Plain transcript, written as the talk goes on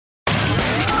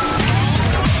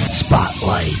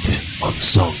Spotlight on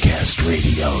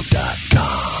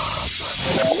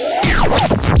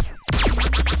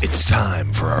songcastradio.com. It's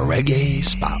time for a Reggae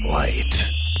Spotlight.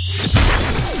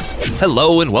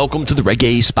 Hello and welcome to the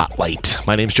Reggae Spotlight.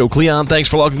 My name's Joe Cleon. Thanks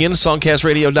for logging in to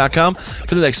songcastradio.com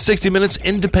for the next 60 minutes,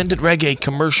 independent reggae,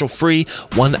 commercial-free,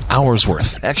 1 hour's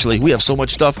worth. Actually, we have so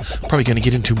much stuff, probably going to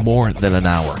get into more than an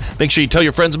hour. Make sure you tell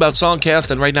your friends about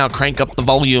Songcast, and right now, crank up the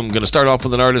volume. Going to start off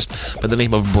with an artist by the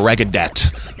name of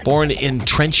Bragadette. Born in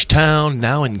Trenchtown,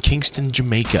 now in Kingston,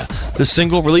 Jamaica. This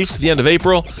single, released at the end of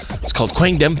April, it's called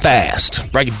Quang Dem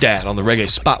Fast. Bragadette on the Reggae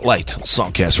Spotlight on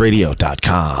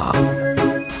songcastradio.com.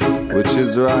 Which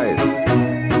is right.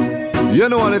 You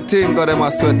know what the thing got them a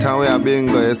sweat and we are being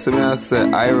go. You see me I say,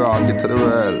 I rock it to the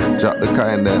world. Drop the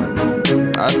kind them.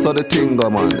 I saw the thing go,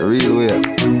 man, the real way.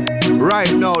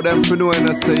 Right now, them for knowing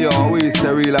us say, yo, we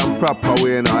say real and proper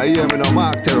way now. I hear me now,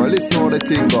 Mark Terror, listen how the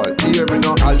thing go. Hear me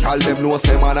now, all them know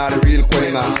say man are the real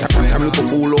quenga. Time look a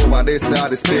fool over, they say are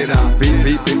the spinner.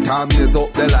 Beat the time is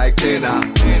up, they like dinner.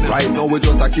 Right now, we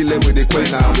just a kill them with the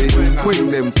quenga. We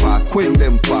queng them fast, queng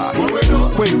them fast.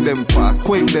 Queng them fast,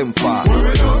 queng them fast.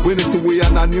 When they say we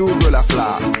are a new brother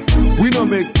flash. We no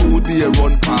make 2 day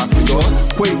run past, we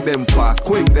just queng them fast,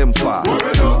 queng them fast.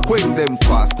 Queng them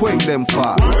fast, queng them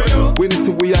fast. When you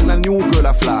see we are a new girl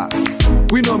a flash.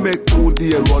 We no make 2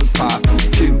 day run past.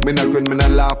 Skin, me na grin, me na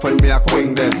laugh when me a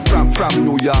queng them. From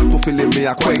New York to Philly, me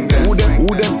a queng them. Who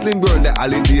them slim girl, the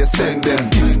holiday send them.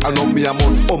 I know me a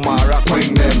must Omara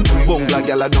queng them. Bungla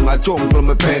gal a dung a jungle,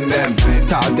 me pen them.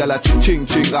 Tall gal a ching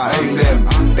ching, I hang them.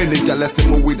 Any gal a see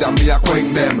me with a me a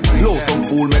queng them. Low some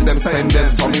fool, make them spend them.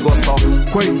 So me go so,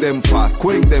 queng them fast,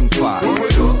 queng them fast.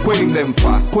 Queng them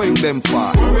fast, queng them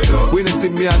fast. When you see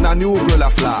me and a new girl a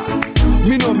flash.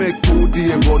 Me no make 2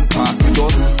 day run past. Me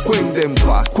just queng them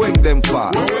fast, queng them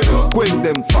fast. Queng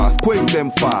them fast, queng them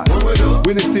fast.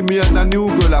 When you see me and a new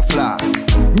girl a flash.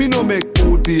 Me no make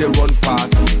 2 day run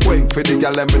past. Queng for the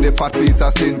gal them with the fat piece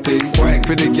of sin thing. Queng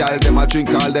for the gal them a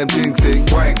drink all them things sing.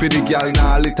 Queng for the gal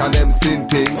nah litter them sin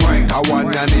thing. Queng I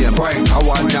want your name. Queng I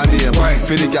want your name. Queng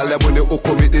for the gal them with the hook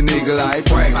with the nigga light.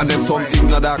 Queng and them something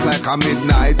no dark like a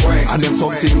midnight. Queng and them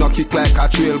something no kick like a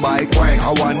trail bike. Queng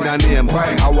I want your name.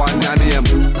 Queng I want your name.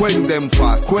 Queng them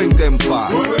fast, queng them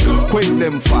fast. Queng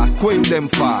them fast, queng them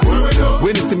fast.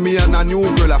 When you see me and a new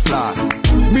girl a flash.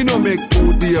 Me no make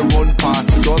 2 day run past.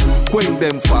 Just queng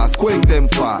them fast, queng them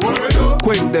fast.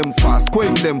 Queng them fast,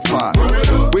 queng them fast.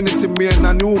 When you see me and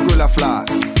a new girl a flash.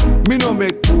 Me no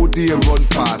make 2 day run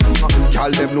past.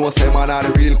 Call them know say man are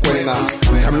the real quenga.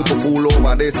 Time look a fool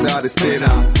over, they say are the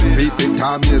spinner. Beat the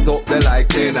time is up, they like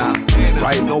dinner.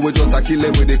 Right now we just a kill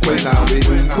them with the quenga. We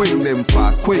queng them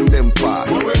fast, queng them fast.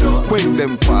 Queng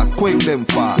them fast, queng them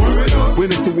fast.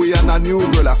 When you see we and a new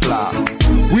girl a flash.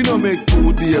 We no make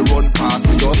 2 day run past.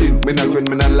 We just hit me na grin,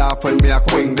 me na laugh when me a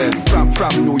queng them.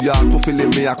 From New York to Philly,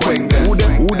 me a queng them. Who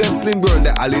them slim girl,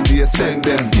 the holiday send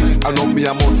them. I know me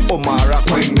a must Omara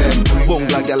queng them.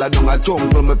 Bungla gal a dung a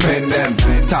jungle, me pen them.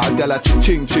 Tall gal a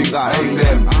ching ching, I hang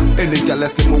them. Any gal a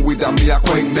see me with a me a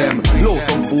queng them. Low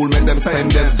some fool, make them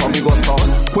spend them. So me go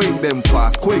sauce. Queng them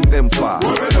fast, queng them fast.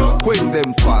 Queng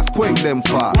them fast, queng them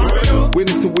fast. When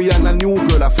you see we and a new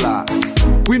girl a flash.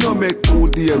 We no make 2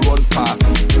 day run past.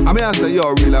 I mean I say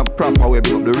yo real and proper way up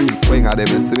the real queng of them.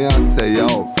 You see me I say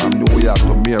yo from New York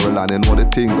to Maryland and know the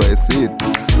thing go you see it.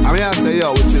 I mean I say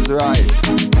yo which is right.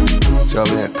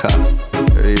 Jamaica,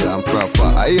 real and proper.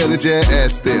 I hear the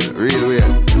JS still, real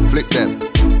weird. Flick them,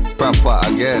 proper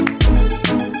again.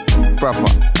 Proper.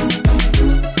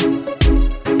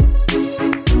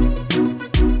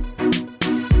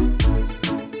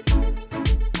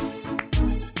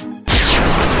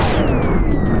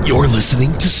 You're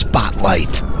listening to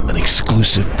Spotlight, an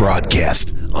exclusive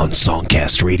broadcast on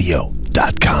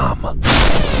songcastradio.com.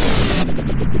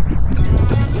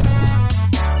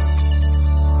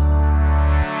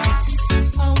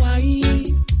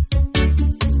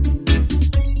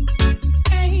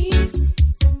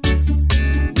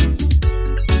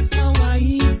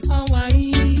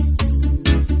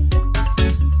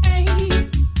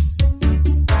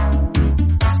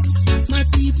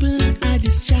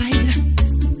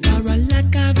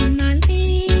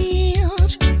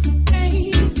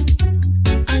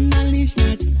 Knowledge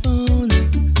not found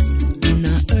in a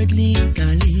earthly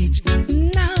college.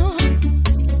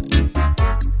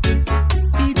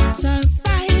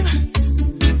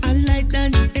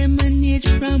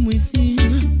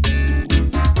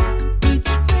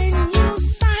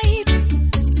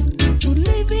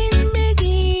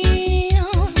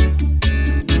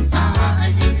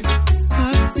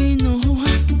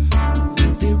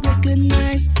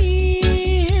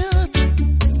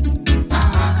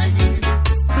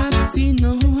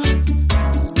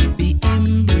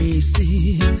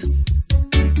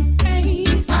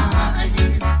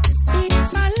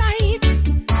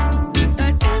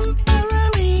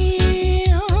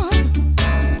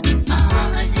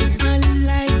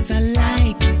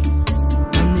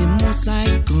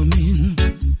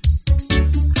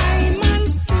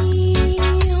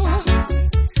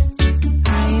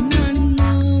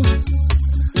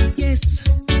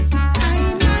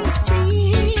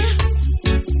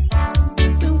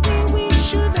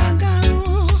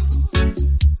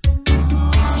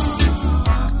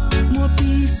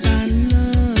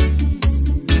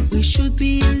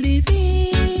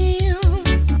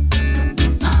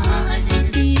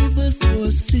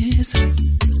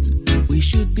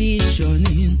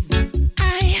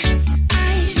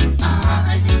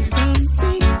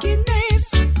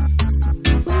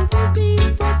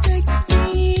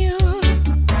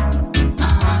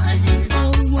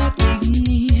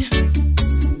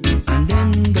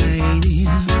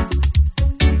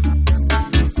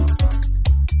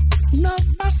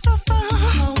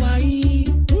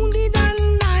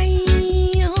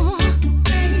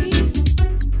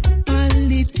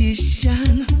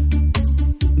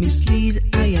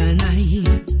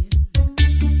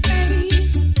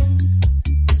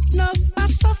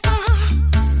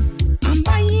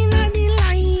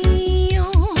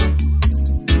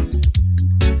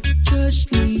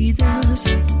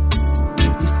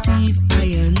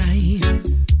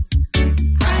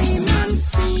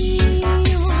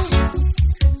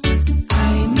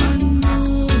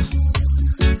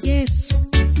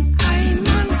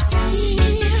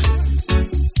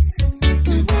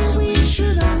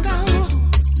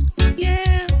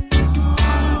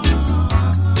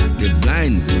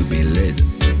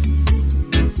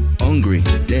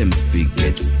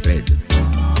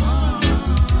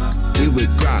 Feel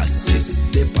with grasses,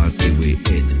 dip and feel with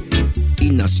head.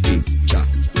 In a scripture,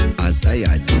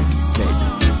 Isaiah did said,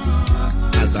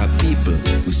 as a people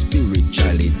who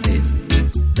spiritually dead,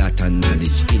 that a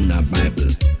knowledge in the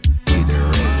Bible be the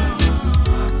read.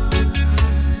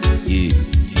 Yeah.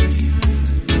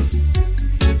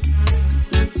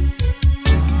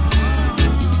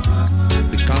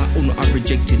 Because who have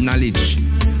rejected knowledge,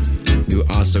 we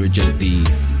will also reject thee.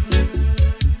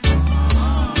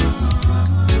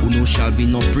 Who no shall be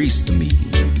no priest to me.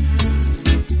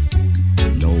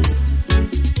 No.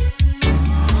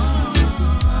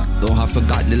 Though have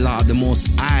forgotten the law of the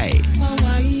Most High,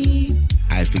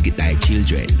 I'll forget thy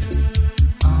children.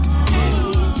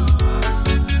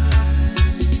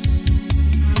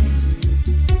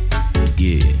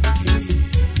 Yeah.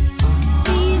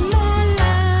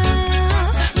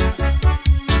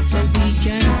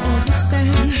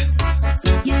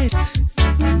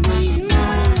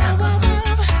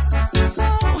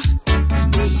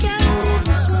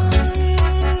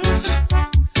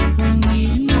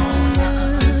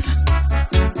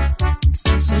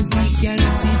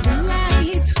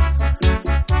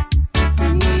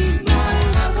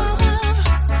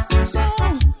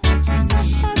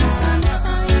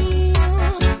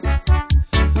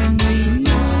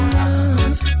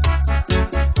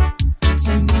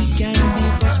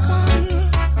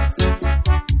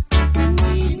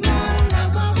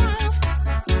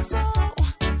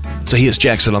 So here's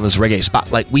Jackson on this Reggae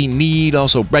Spotlight. We need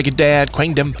also Reggae Dad,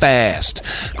 Quang Dem Fast.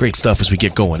 Great stuff as we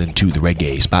get going into the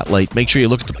Reggae Spotlight. Make sure you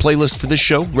look at the playlist for this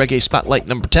show, Reggae Spotlight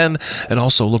number 10, and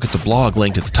also look at the blog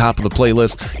linked at the top of the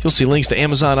playlist. You'll see links to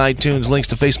Amazon, iTunes, links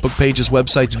to Facebook pages,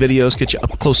 websites, videos, get you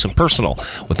up close and personal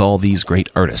with all these great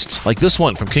artists. Like this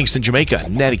one from Kingston, Jamaica,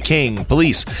 Natty King,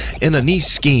 Police, in a Knee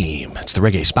Scheme. It's the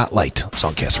Reggae Spotlight on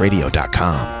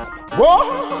songcastradio.com.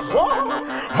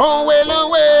 Oh well,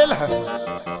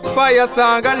 fire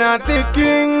song and not the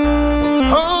king.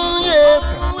 Oh yes,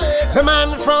 the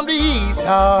man from the east.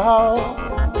 Oh.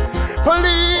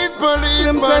 Police.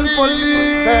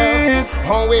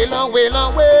 Oh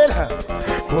well,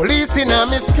 police in a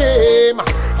me scheme.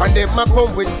 And them a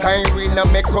come with siren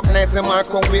and make up nice. Them a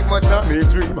come with much of me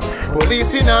dream.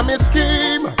 Police in a me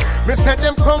scheme. Me said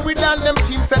them come with all them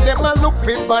teams and them a look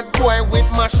fit bad boy with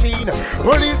machine.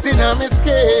 Police in a me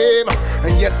scheme.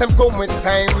 And yes, them come with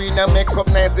siren and make up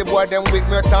nice. The boy them with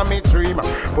me to me dream.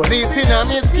 Police in a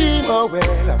me scheme. Oh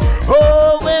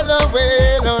well,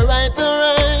 alright.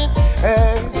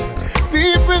 Hey.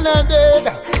 People are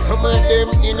dead, some of them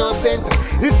innocent.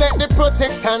 It's like they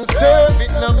protect and serve,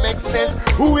 it no make sense.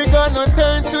 Who we gonna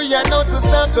turn to, you know, to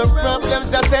solve the problem?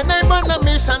 Just say I'm on a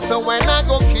mission, so when I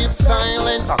go keep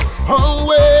silent. Oh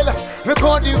well, look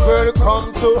how the world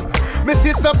come to. Me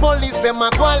see some police, them a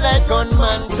go like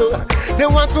gunman too. They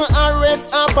want to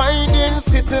arrest abiding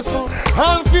citizen.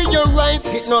 All for your rights,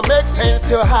 it no make sense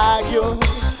to argue.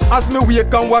 As me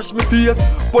wake and wash me face,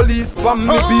 police from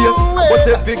me base. But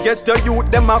if you get to youth,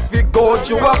 them have to go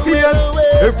through a face.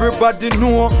 Everybody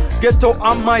know, get out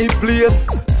of my place.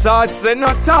 Sarge say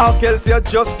not talk, else you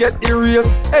just get erased.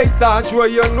 Hey Sarge,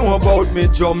 what you know about me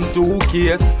jump to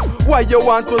case? Why you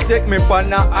want to take me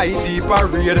on a ID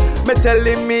parade? Me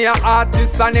telling me a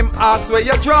artist and him ask where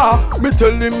you draw. Me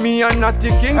telling me a Natty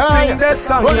King sing that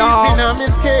song. Police in a me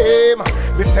scheme.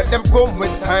 Me said them come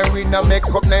with siren and make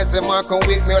up nice. Them a come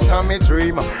with me out of me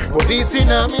dream. Police in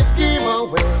a me scheme. Oh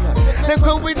well, them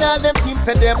come with all them teams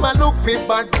and them a look fit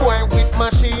bad boy with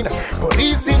machine.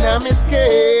 Police in a me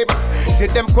scheme. Say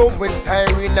them come with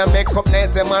siren and make up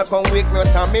nice. Them a come with me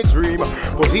out of me dream.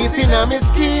 Police in a me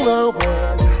scheme.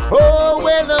 Oh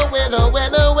well, alright.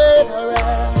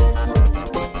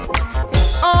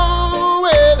 Oh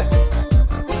well,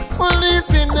 police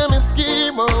in a me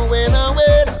scheme. Oh well,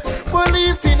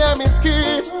 police in a me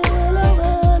scheme.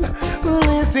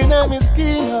 Police in a me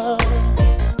scheme.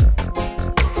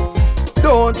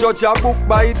 Don't judge a book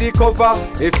by the cover.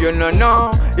 If you no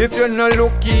know, if you no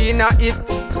looking at it.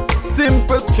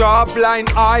 Simple straw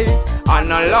blind eye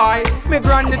and a lie. Me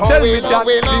granny tell me that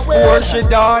before she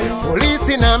die. Police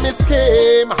in a me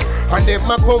scheme. And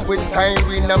them a come with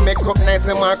siren and make up nice.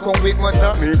 Them a come with much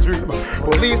of me dream.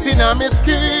 Police in a me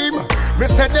scheme. Me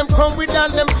said them come with all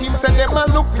them teams and them a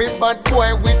look fit bad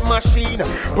boy with machine.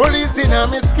 Police in a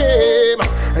me scheme.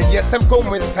 And yes, them come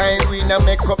with siren and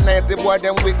make up nice. The boy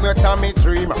them with me to me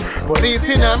dream. Police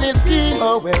in a me scheme.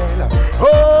 Oh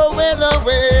well,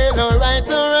 alright.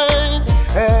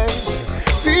 Hey.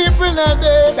 People are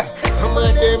dead, some some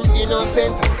of them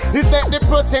innocent. It's like they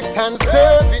protect and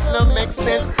serve, it no make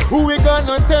sense. Who we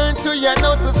gonna turn to, you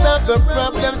know, to solve the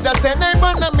problems? Just send them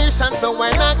on a mission, so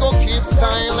why not go keep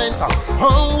silent?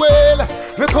 Oh well,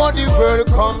 look how the world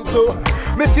come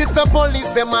to. Me see some police,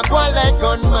 them a go like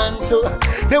gunman too.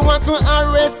 They want to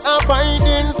arrest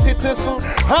abiding citizen.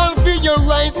 All for your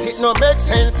rights, it no make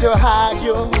sense to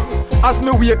argue. As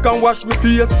me wake and wash me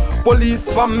face, police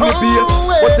from me face.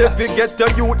 But if you get your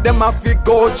youth, them have to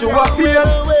go through a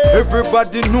face.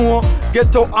 Everybody know,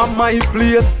 get out of my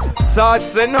place. Sarge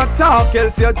say no talk,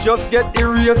 else you just get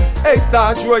erased. Hey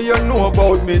Sarge, what you know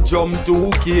about me jump to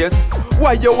case?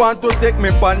 Why you want to take me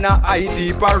on a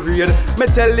ID parade? Me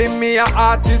telling me a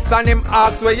artist and him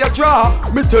ask where you draw.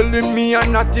 Me telling me a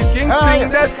Natty King sing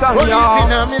that song. Police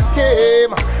in a me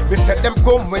scheme. Me set them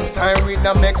come with siren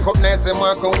and make up nice and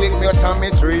want come wake me out of me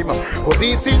dream.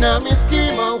 Police in a me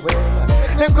scheme, well.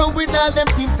 They come with all them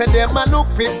things and them a look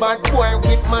fit bad boy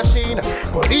with machine.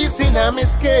 Police in a me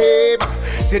scheme.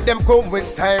 See them come with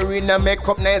siren and make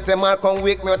up nice and want come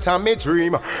wake me out of me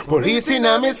dream. Police in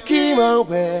a me scheme,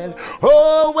 well.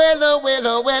 Oh well, oh well,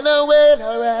 oh well, oh well,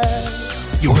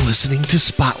 alright. You're listening to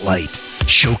Spotlight,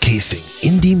 showcasing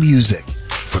indie music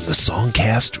from the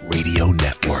Songcast Radio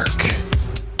Network.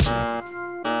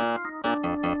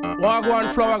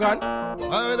 Wagwan, flower gun.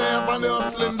 I'm there on the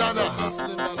hustling dada.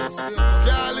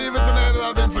 Can't leave it tonight,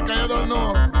 Robin, so you don't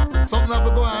know. Something have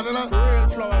to go on, you know? Real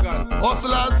flower gun.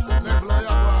 Hustlers, never go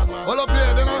on, man. Hold up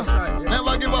here, you know?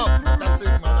 Never give up. Can't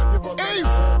take, man, give up. Easy,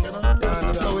 you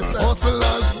know? So we say,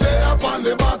 hustlers, they up on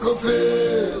the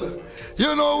battlefield.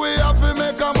 You know we have to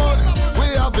make a money. We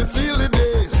have to seal the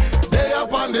deal. They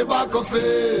up on the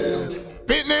battlefield.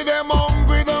 Pitney them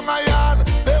hungry down a yard.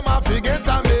 Them have to get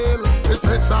a meal.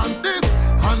 Recession this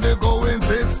and they go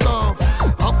into stuff.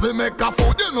 Have to make a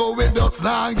food, you know we just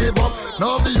not give up.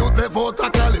 Now the youth left out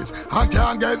of college and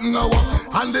can't get no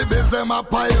work. And the bills them a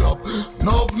pile up.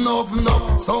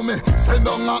 Enough. So me send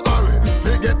on a hurry.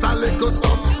 Forget a little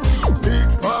stuff.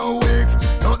 Weeks by weeks,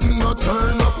 nothing no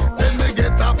turn up. Then me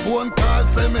get a phone call,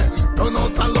 say me don't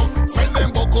out a luck. Send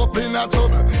them buck up in a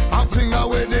trouble and fling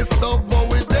away this stuff. But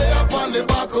we there up on the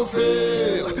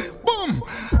battlefield. Boom!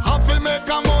 Have to make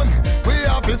a money. We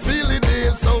have to seal the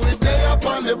deal. So we there up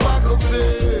on the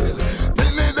battlefield.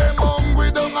 Pinning them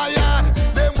hungry down a yard.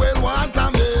 Them will want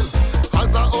a meal.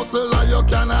 As a hustler you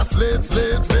cannot slave.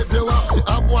 You have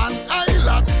to have one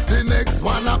island. The next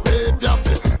one a pay your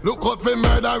fee. Look out for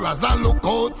murderers and look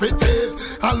out for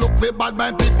thieves. And look for bad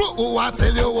mind people who a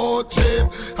sell you out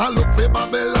cheap. And look for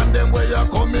Babylon them where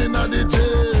you come in at the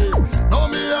jail. Now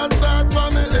me a talk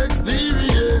from me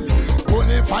experience.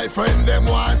 Only if I friend them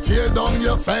want tear down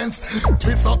your fence.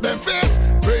 Twist up them face,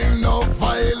 bring no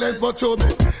violence. But show me,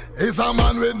 is a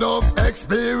man with no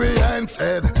experience.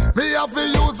 Head. Me have to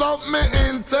use up me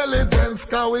intelligence.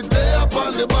 Cause we there up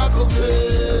on the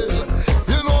battlefield.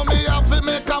 You know me have to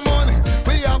make a money.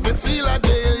 We seal a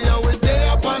deal, yeah, we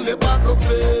there up on the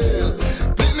battlefield.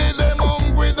 Pinning them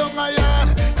hungry down a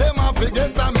yard, them have to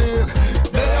get a meal.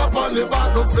 They up on the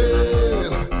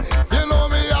battlefield. You know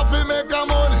me have to make a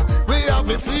money, we have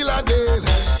to seal a deal.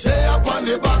 They up on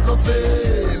the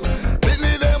battlefield.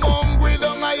 Pinning them hungry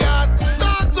down a yard.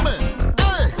 Talk to me,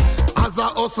 hey. As a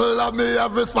hustler, me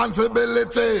have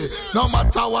responsibility. No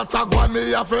matter what I want,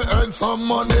 me have to earn some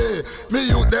money. Me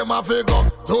youth them have to go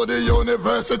to the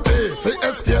university. To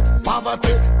escape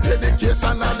poverty,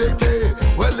 education and decay.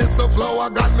 Well, it's a flower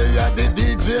got me at the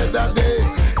DJ that day.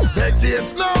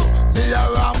 Decades now, me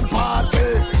a ram party.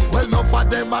 Well, no for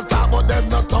them a talk, but them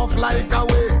not tough like a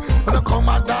way. When I come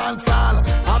a dance hall,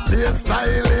 I play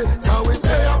stylish. Cause we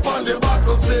stay up on the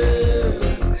battlefield.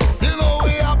 You know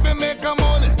we have to make a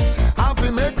money, have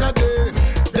to make a day.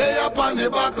 They up on the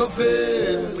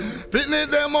battlefield. Pitney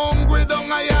them hungry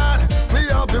down a yard. We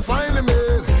have to find the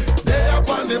meal. They up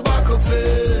on the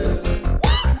battlefield.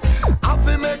 Have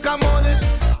to make a money,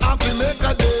 have to make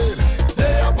a day.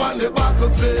 They up on the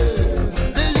battlefield.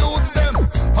 The youths them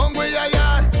hungry a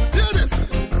yard. Hear this.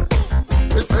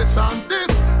 Recession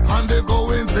this and they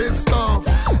go into stuff.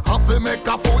 Have to make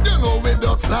a food, you know we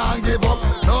just not give up.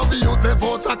 Now the youth left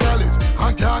out of college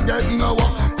and can't get no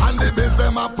work. And the bills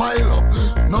them a pile up.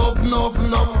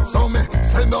 Enough. So me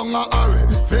send on a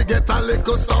hurry. Forget a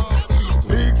little stuff.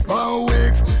 Weeks by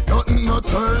weeks, nothing no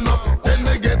turn up. Then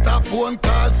they get a phone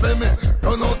call, say me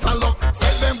don't out a luck.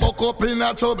 Send them buck up in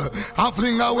a trouble and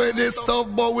fling away this stuff.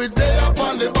 But we there up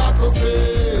on the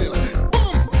battlefield.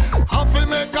 Boom! Have to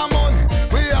make a money,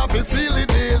 we have to seal the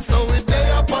deal. So we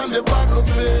there up on the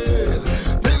battlefield.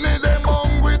 Pinning them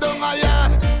hungry down a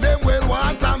yard, them will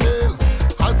want a meal.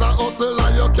 As a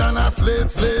hustler you cannot slave.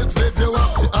 You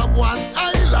have to have one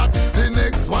island. The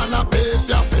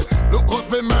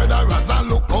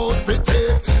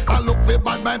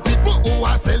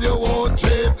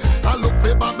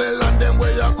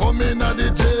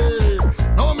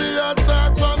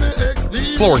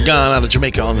Florigan out of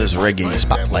Jamaica on this Reggae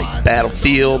Spotlight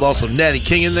Battlefield. Also, Natty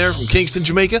King in there from Kingston,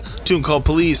 Jamaica. Tune called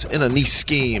Police in a Nice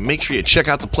Scheme. Make sure you check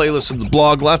out the playlist of the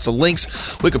blog. Lots of links,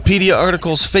 Wikipedia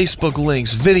articles, Facebook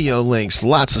links, video links,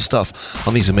 lots of stuff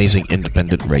on these amazing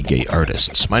independent reggae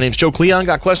artists. My name's Joe Cleon.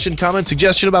 Got question, comment,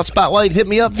 suggestion about Spotlight? Hit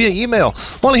me up via email.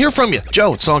 Want to hear from you?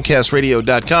 Joe at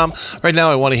songcastradio.com. Right now,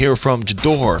 I want to hear from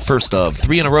Jador, first of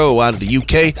 3 in a row out of the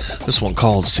UK. This one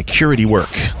called Security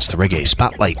Work. It's the Reggae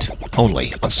Spotlight, only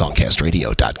on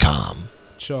songcastradio.com.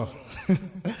 Sure.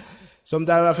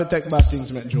 Sometimes I have to take back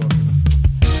things, man, Joe.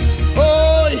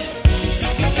 Oh,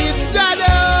 it's Jador.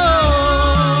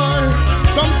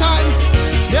 Sometimes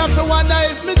you have to wonder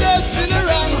if me destiny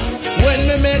wrong. When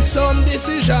me make some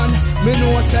decision, me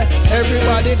know say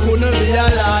everybody couldn't be a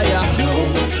liar.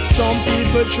 Some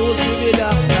people choose to be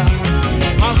doctor.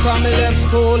 And from me left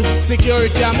school,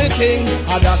 security a me thing,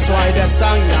 and that's why the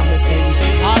song ya me sing.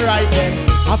 Alright then,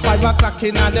 at 5 o'clock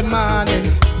in the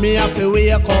morning, me have to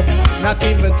wake up. Not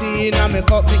even tea in me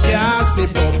cup, me can't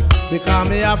sip up. Because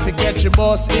me have to catch the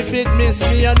bus. If it miss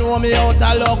me, you know me out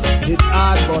of luck. It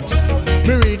hard, but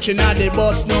me reaching at the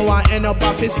bus, no one end up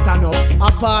a fist stand up.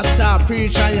 A pastor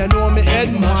preach and you know me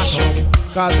head mash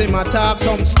up. Cause him a talk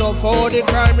some stuff, how the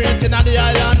crime rate in the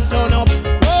island turn up.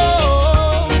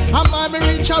 And when me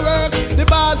reach a work, the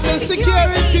boss says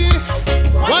security.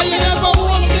 Why you never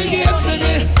open the gate for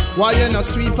me? Why you not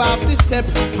sweep off the step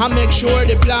and make sure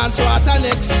the plans are at the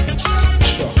next?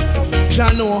 Sure.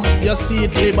 Jano, you see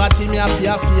it, liberty me off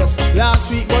your face. Last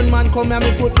week one man come and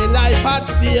me put me life at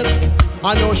stake.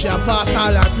 I know she a pass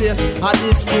all her place. At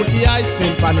this put the ice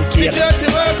stamp on the cake. Security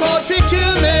work out fi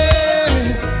kill me.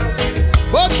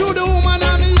 But through the woman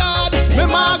on me yard, me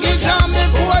mortgage and me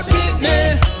forfeit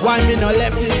me. Why me no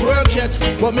left this work yet?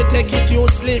 But me take it to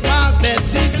sleep magnet.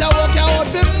 This a work out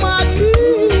for mad me.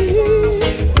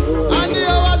 And the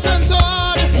hours them so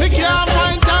hard, me can't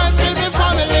find time for me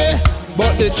family.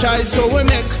 But the choice so we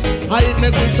make, I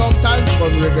make me sometimes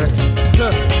come regret.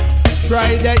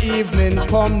 Friday evening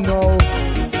come now,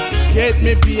 get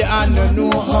me pay and no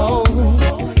know how.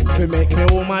 Fi make me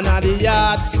woman at the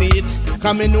yard seat.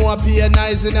 Cause me know I pay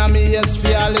nice in a me ears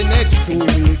for all the next 2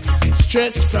 weeks.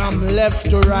 Stress from left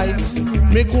to right.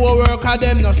 Me co-worker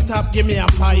them no stop give me a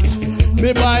fight.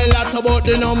 Me buy a lot about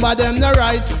the number them no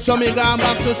right. So me gone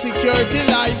back to security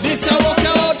life. This a work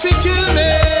out fi kill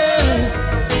me.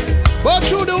 But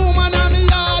through the woman on me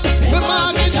yard, me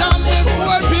mortgage and me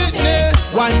forfeit me.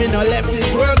 Why me no left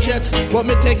this work yet? But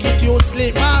me take it to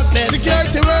sleep magnet.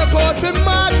 Security work out fi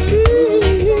mad me.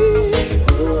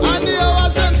 And the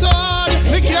hours them so hard,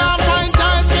 me can't find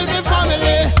time for me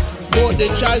family. But the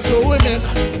choice so we make,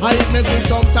 I make me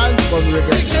sometimes come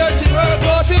regret. Security work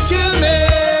out fi kill me.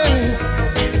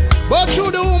 But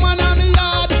through the woman on me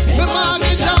yard, me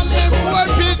mortgage and me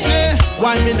forfeit me.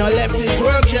 Why me no left this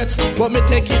work yet? But me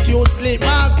take it to sleep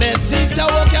magnet. This a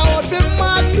work out for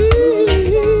mad me.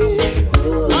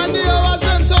 And the hours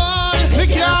them so hard, me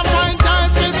can't find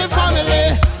time for me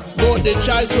family. But the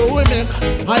choice so we make,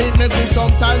 I make me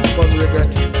sometimes come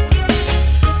regret.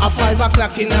 At 5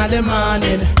 o'clock in the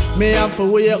morning, me have to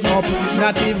wake up.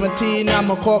 Not even tea in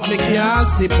my cup, me can't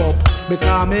sip up.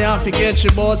 Because me have to catch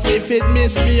the bus. If it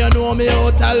miss me, you know me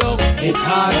out of luck. It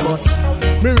hard,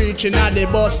 but me reaching at the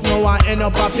bus, no one end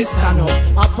up a fist stand up.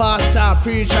 A pastor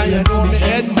preach and you know me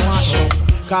head mash up.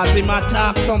 Cause him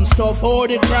attack some stuff, how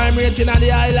the crime rate in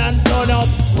the island turn up.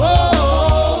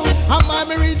 Whoa, and when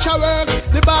me reach a work,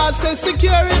 the boss says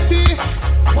security.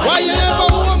 Why you never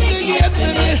open the gate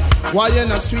for me? Why you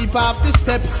not sweep off the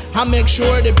step and make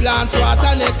sure the plans are at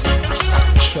the next?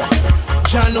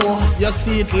 Jano, you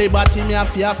see it, liberty me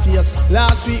off your face.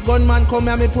 Last week gunman come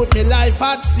and me put me life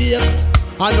at stake.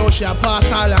 I know she a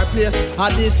pass all her place.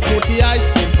 At this put the ice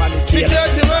stamp on the cake.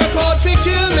 Security work out fi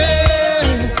kill me.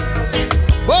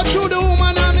 But through the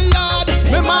woman on me yard,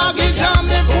 me mortgage and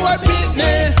me forfeit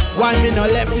me. Why me no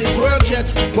left this work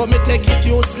yet? But me take it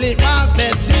to sleep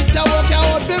magnet. This a work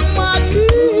out for mad me.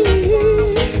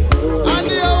 And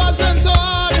the hours them so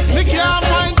hard, me can't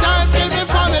find time for me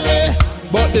family.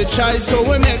 But the choice so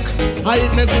we make, I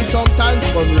make me sometimes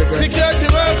come regret. Security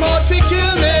work out fi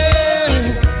kill me.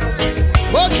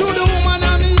 But through the woman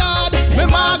on me yard, me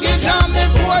mortgage and me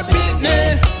forfeit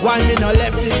me. Why me no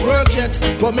left this work yet?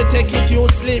 But me take it to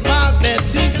sleep magnet.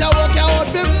 This a work out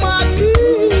for mad me.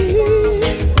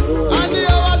 And the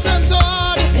hours them so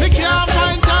hard, me can't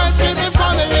find time for me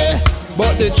family.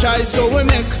 But the choice so we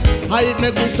make, I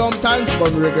make me sometimes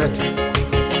come regret.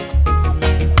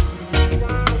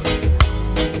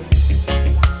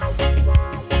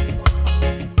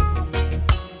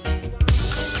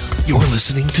 You're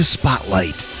listening to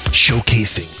Spotlight,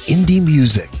 showcasing indie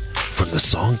music from the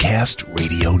Songcast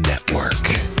Radio Network.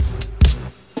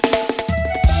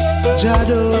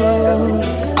 Jado,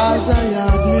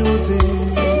 Azayad Music,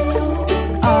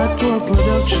 Hardcore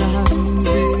Productions,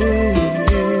 yeah.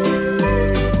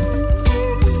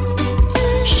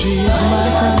 She's my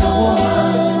kind of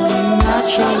woman,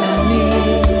 natural and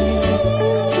neat.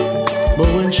 But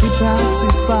when she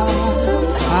passes by,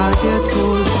 I get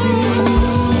cold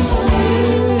feet,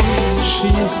 yeah.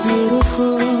 She's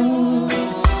beautiful,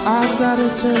 I've got to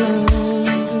tell her,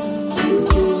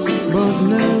 but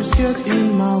nerves get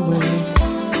in my way.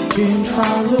 Can't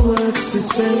find the words to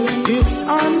say. It's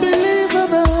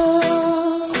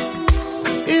unbelievable.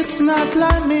 It's not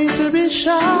like me to be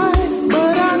shy,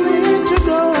 but I need to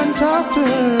go and talk to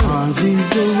her. Are these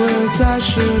the words I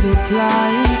should apply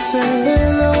and say?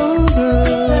 Hello,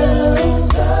 girl.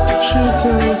 Should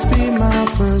those be my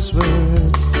first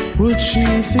words? Would she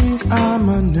think I'm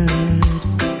a nerd?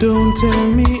 Don't tell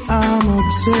me I'm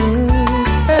absurd.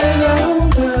 Hello,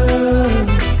 girl.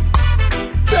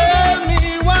 Tell me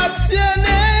what's your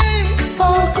name?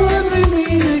 How could we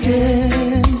meet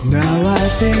again? Now I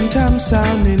think I'm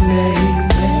sounding lame.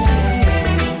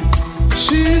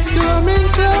 She's coming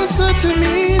closer to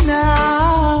me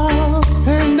now,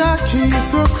 and I keep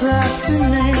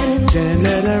procrastinating. Can't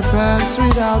let her pass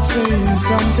without saying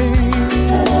something.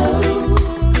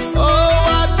 Oh,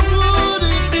 what would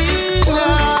it be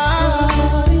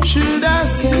now? Should I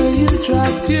say you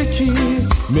dropped your keys?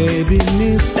 Maybe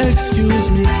miss, excuse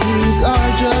me please,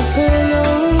 or just hello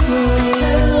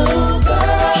girl.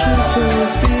 Should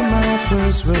those be my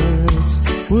first words?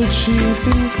 Would she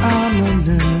think I'm a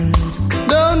nerd?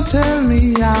 Don't tell me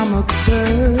I'm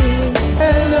absurd.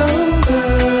 Hello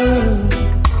girl.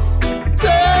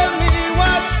 Tell me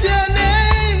what's your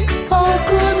name? How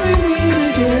could we meet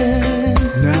again?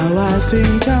 Now I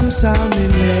think I'm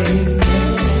sounding lame.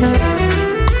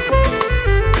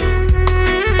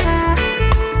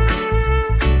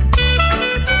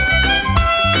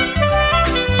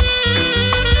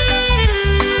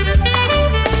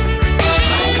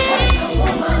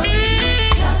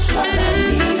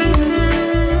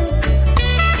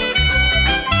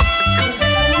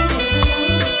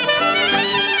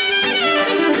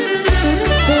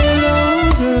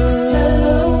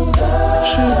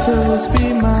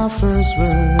 Be my first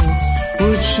words.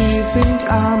 Would she think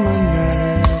I'm a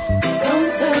nerd?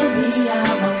 Don't tell me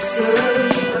I'm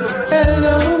absurd.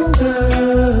 Hello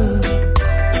girl.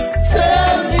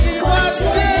 Tell me what's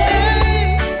your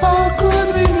name? How could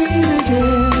we meet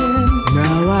again?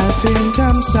 Now I think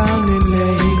I'm sounding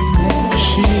lame.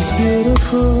 She's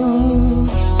beautiful,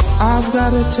 I've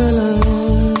gotta tell her,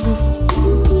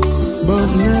 but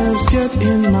nerves get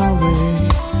in my way.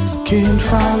 Can't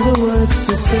find the words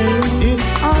to say.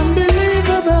 It's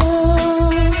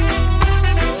unbelievable.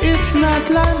 It's not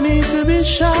like me to be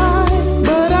shy,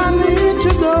 but I need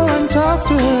to go and talk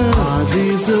to her. Are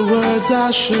these the words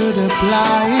I should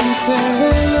apply and say?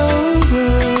 Hello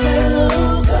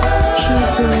girl. Should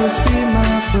those be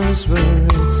my first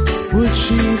words? Would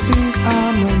she think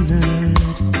I'm a nerd?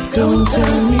 Don't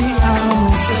tell me I'm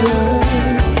absurd.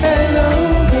 Hello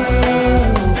girl.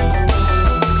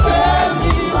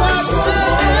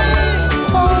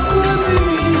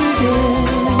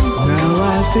 I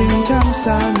think I'm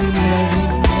sounding lame.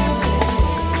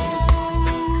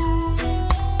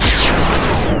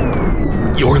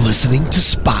 You're listening to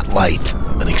Spotlight,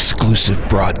 an exclusive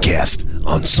broadcast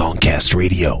on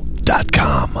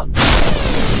SongcastRadio.com.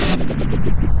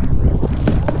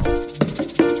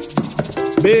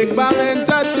 Big Bang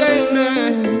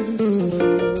Entertainment.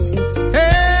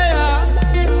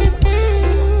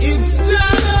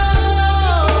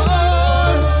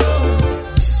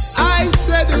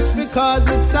 Cause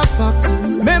it's a fact.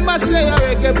 Remember say a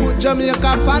reggae put Jamaica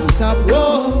on top.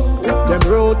 Whoa, them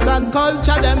roots and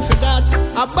culture them forgot.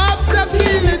 A Bob say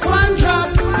feel it one drop.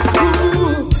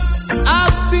 Ooh,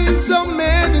 I've seen so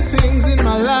many things in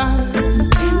my life,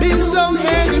 been so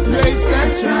many places,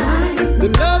 that's right. The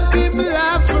love people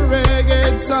have for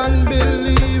reggae, it's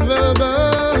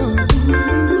unbelievable.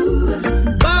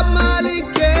 Bob Marley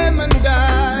came and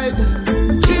died,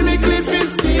 Jimmy Cliff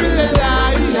is still alive.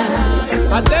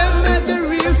 And them made the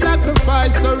real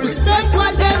sacrifice, so respect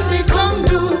what them become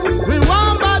do. We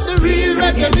want about the real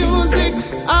reggae music.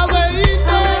 Our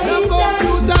there, no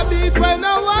computer beat when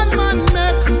no one man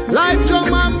make. Like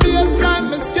drum and bass, like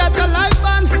me scatter like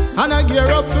band. And I gear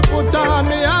up for put on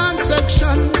me hand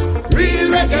section. Real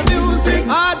reggae music,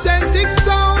 authentic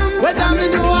sound. Whether me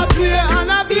know I play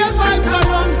and I be a vibes I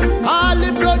run. All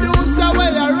the producer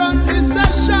where I run this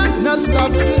session. No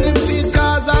stop spinning beat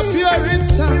cause I pure in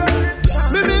sound.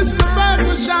 Me miss my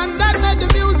percussion that made the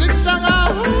music stronger.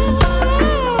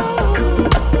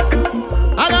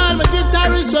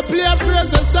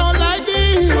 sound like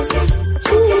this.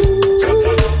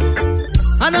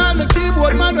 And all the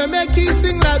keyboard man we make you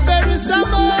sing like Barry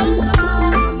Summer.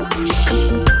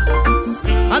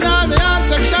 And all the hand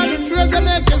section and phrase we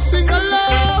make you sing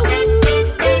along.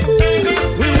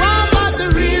 We want about the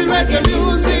real reggae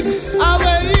music.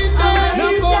 Away in there, no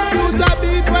go put a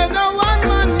beat when no one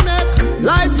man make.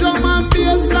 Like drum and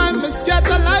bass, like me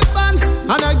scatter like band.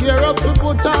 And I gear up to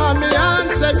put on me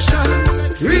hand section.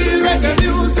 Real reggae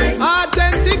music,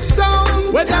 authentic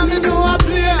sound. Whether me do a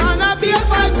play and I be a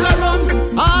fighter run.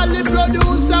 All the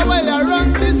producer where you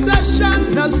run this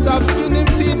session. No stop skinning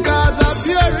teeth cause I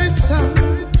pure it sound.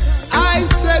 I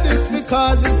say this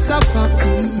because it's a fact.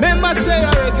 Remember say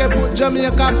a reggae put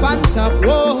Jamaica on top.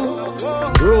 Whoa,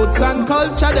 roots and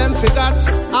culture them forgot.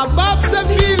 Above say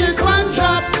feel it one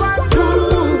drop.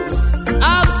 Ooh.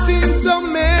 I've seen so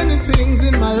many things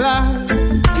in my life.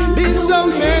 Been so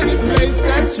many places,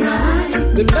 that's right.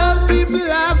 The love people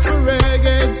have for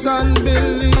reggae, it's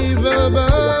unbelievable.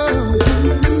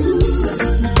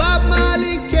 Bob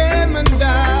Marley came and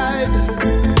died.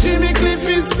 Jimmy Cliff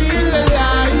is still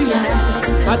alive.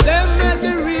 But them made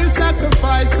the real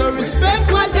sacrifice, so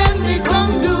respect what them they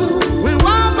come do. We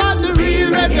want about the real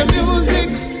reggae music.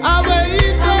 Away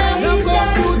in there, no go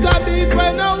put a beat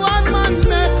when no one man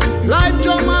make. Like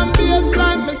drum and bass,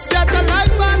 like me scatter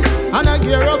like band. And I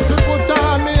gear up to put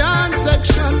on me hand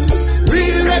section.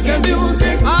 Real reggae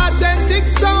music, authentic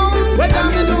sound. Whether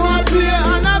me do a play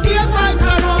and I be a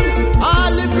fighter run.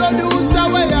 All the producer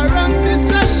where you run this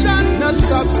session. No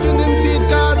stop skinning teeth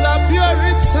cause I pure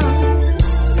it sound.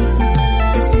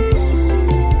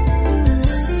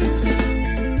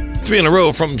 3 in a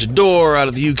row from Jador out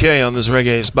of the UK on this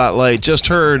Reggae Spotlight. Just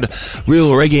heard real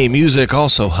reggae music.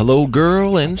 Also, Hello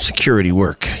Girl and Security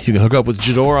Work. You can hook up with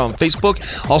Jador on Facebook.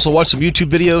 Also, watch some YouTube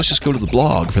videos. Just go to the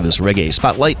blog for this Reggae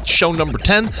Spotlight, show number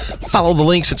 10. Follow the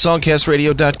links at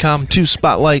songcastradio.com to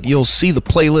Spotlight. You'll see the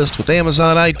playlist with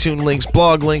Amazon, iTunes links,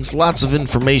 blog links, lots of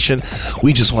information.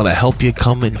 We just want to help you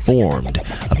come informed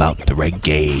about the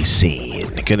reggae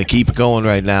scene. Gonna keep it going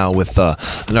right now with an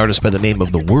artist by the name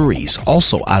of The Worries,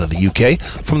 also out of the UK,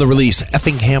 from the release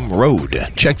Effingham Road.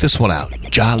 Check this one out,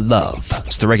 Jah Love.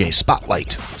 It's the Reggae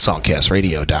Spotlight,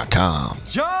 songcastradio.com.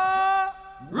 Jah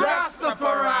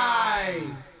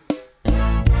Rastafari.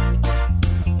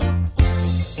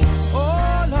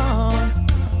 Oh Lord,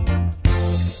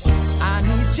 I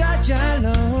need Jah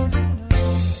love.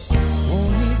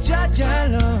 Only Jah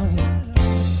love.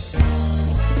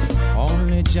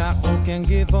 Only Jah who can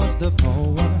give us the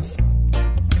power.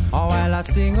 Oh, while I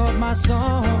sing out my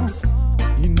song,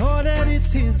 you know that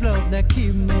it's His love that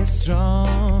keep me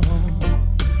strong.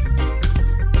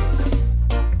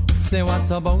 Say,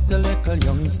 what about the little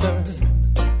youngster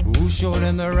who showed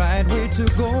them the right way to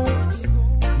go?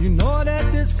 You know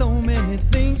that there's so many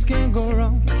things can go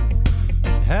wrong.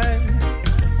 Hey,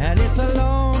 and it's a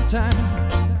long time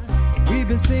we've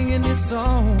been singing this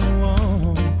song.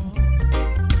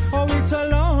 Oh, it's a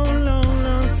long, long,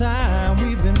 long time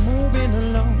we've been moving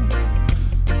along.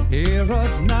 Hear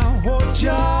us now, oh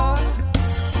Jah.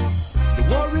 The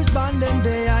worries band them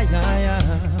day,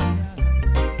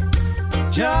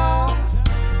 Jah,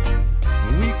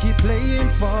 we keep playing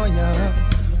for ya.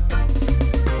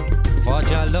 For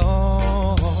Jah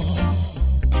love,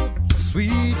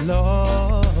 sweet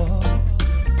love.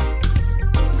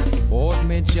 Hold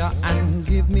me Jah and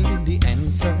give me the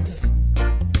answer.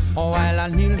 Oh, while I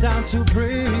kneel down to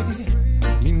pray,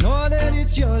 you know that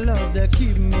it's your love that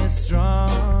keep me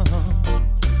strong.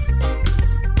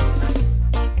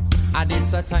 At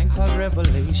this a time called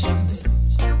revelation.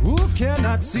 Who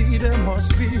cannot see them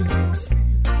must feel.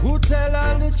 Who tell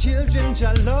all the children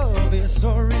your love is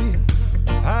so real.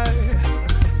 Aye.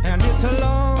 And it's a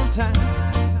long time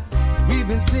we've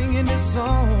been singing this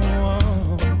song.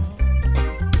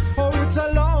 Oh, it's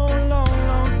a long, long,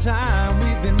 long time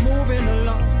we've been moving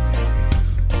along.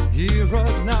 Hear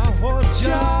us now, oh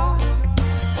Jah.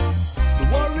 The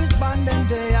worries band them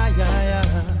day,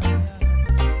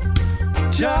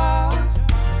 Jah,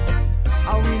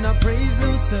 I will not praise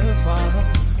Lucifer.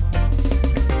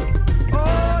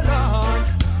 Oh Lord,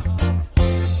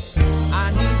 I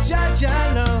need Jah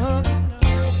love.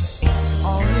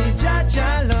 Only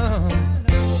Jah love.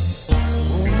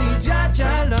 Only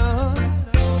Jah love.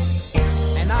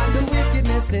 And all the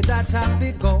wickedness say that have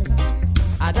to go.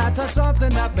 That's something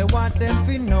that me want them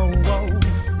to know.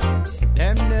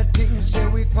 Them the things say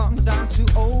we come down to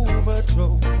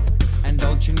overthrow. And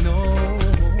don't you know,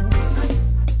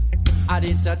 at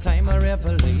this a time of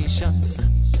revelation.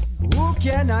 Who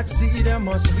cannot see them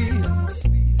must feel.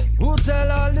 Who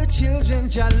tell all the children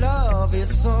your love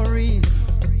is so real.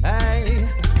 Hey,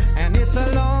 And it's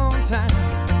a long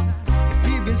time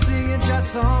we've been singing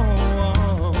just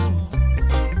songs.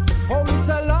 Oh, it's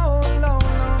a long, long,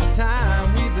 long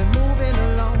time we've been moving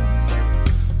along.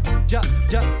 Ja.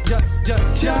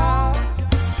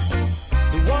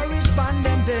 The worries band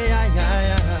them day,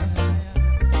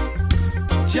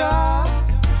 Ja.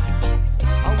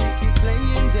 And we keep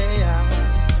playing day.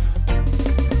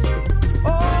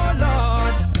 Oh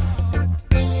Lord,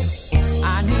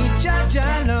 I need Jaja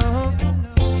love.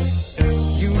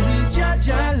 You need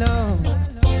Jaja love.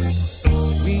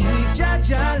 We need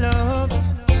Jaja love.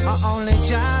 Only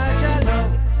Jaja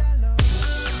love.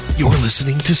 You're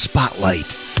listening to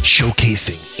Spotlight,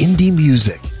 showcasing indie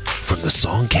music from the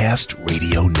Songcast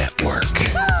Radio Network.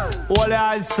 All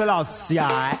I Selassie,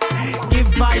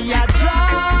 if I a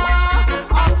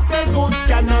draw of the good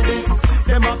cannabis,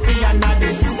 them a fi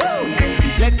this.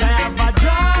 Let I have a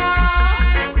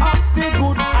draw of the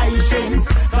good Haitians,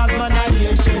 cause man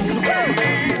Haitians,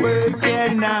 we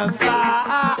can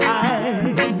find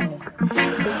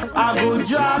a good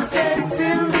job sense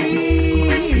in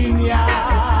me,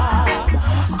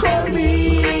 come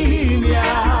in,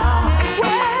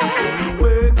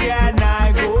 where can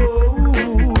I go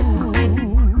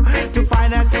to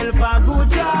find myself a good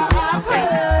job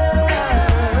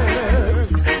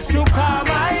first, to calm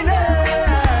my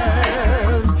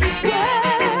nerves?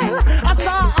 Well, I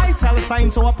saw ital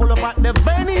sign, so I pull up at the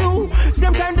venue.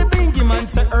 Same time the bingy man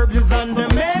said herbs is on the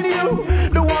menu.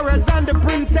 The warriors and the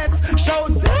princess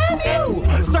shout then you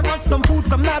serve us some food,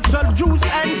 some natural juice,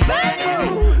 and then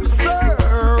you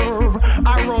serve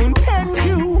around 10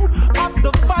 you of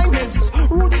the finest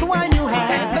roots wine you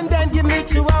have, and then give me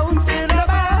 2 ounces in a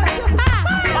bag.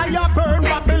 I burn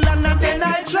Babylon and then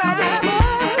I try.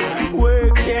 Where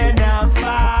can I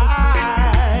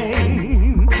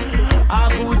find a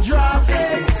good drop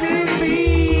sexy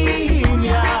bean?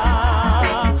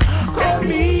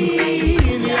 Come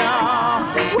in,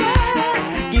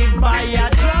 give by a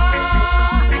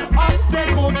drop of the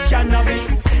good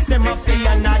cannabis. Them a fi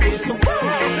this.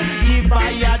 Give by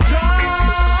a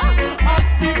drop of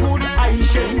the good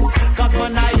Haitians, cause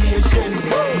man Haitian.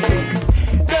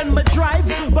 Then me drive,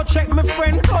 go check my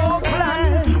friend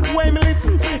Copeland. Where me live,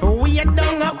 we are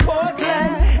down at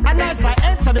Portland. And as I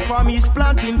enter the farm, he's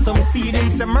planting some seed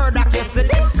in some murder. Yes,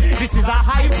 this is a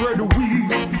hybrid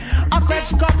weed. I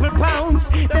fetch couple pounds,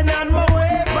 then on my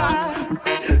way back.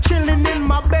 Chilling in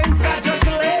my Benz, I just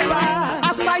lay back.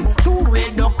 I sight 2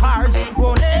 red cars,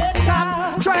 run 8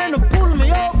 cars, trying to pull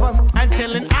me over and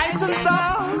telling I to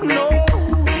stop. No,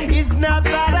 it's not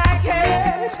that I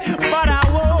care, but I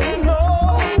won't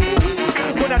know.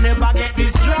 But I never get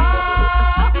this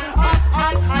drop.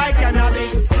 I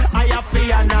cannabis, I have this.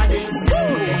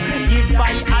 If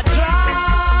I a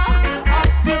drop of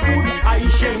the good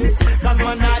Haitians, cause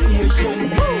man not Haitian.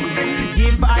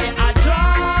 If I a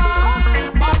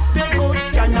drop of the good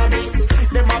cannabis,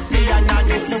 them a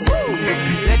this.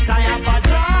 Let's I have a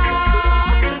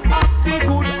drop of the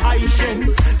good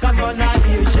Haitians, cause man not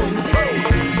Haitian.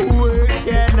 Where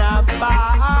can I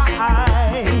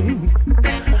find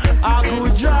a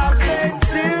good job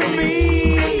sexy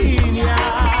mean,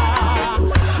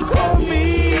 come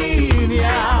in,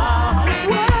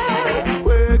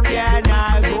 where can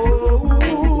I go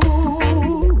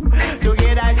to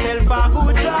get myself a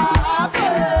good job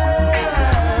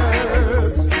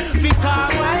first, to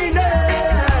calm my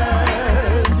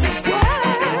nerves?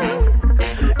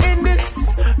 In this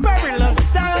perilous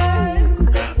time,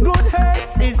 good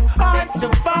herbs is hard to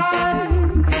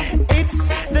find. It's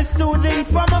the soothing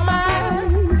from a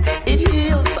man. It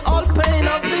heals all pain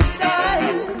of this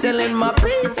kind. Telling my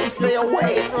people to stay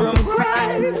away from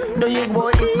crime. No, you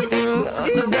boy eating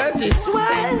the dirty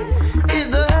swine. Eat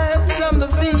the herbs from the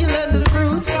field and the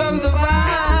fruits from the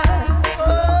vine.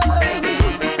 Oh,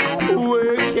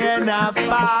 where can I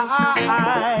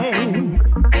find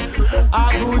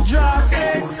a good job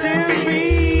sexy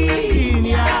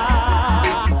bean?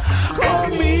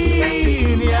 Come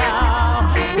in,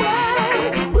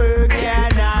 where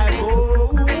can I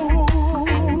go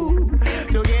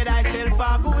to get myself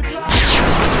a good job?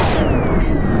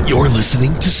 You're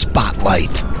listening to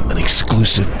Spotlight, an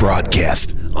exclusive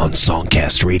broadcast on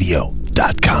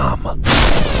SongcastRadio.com.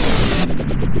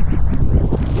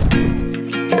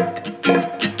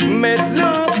 Made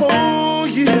love for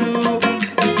you.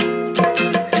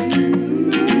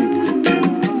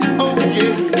 Oh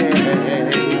yeah.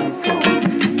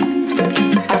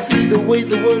 I see the way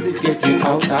the world is getting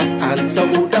out of hand.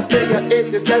 Some would have pay your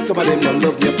 80 style, some of them don't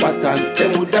love your pattern.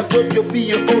 Them would have got you for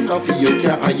your house and for your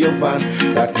car and your van.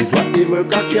 That is what the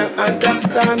America can't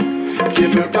understand. The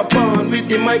murder born with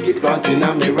the mic, it planting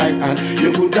on me right hand.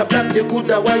 You coulda black, you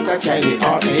coulda white, or Chinese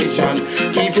or Asian.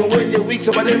 Even when you're weak,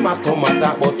 some of them might come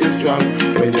attack, but you're strong.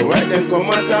 When you right, them come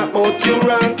attack, but you're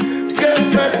wrong. Get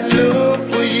mad love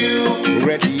for you.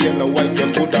 Red, yellow, white,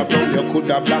 you coulda brown, you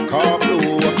coulda black or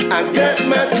blue. I get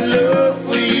mad love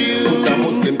for you. Coulda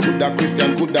Muslim, coulda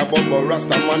Christian, coulda Bobo,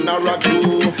 Rasta man or a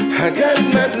Jew. I get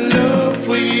mad love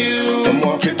for you. Some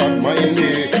want fi bad mind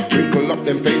me, wrinkle up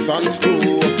them face and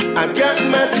screw. I got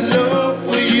mad love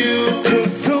for you,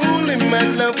 'cause only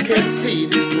mad love can see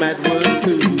this mad world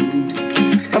through.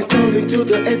 I'm calling to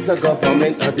the heads of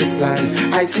government of this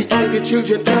land. I see hungry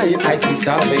children crying, I see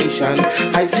starvation.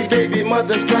 I see baby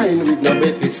mothers crying with no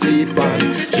bed to sleep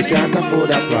on. She can't afford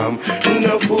a prom,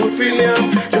 no food for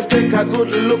them. Just take a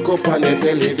good look up on your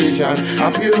television.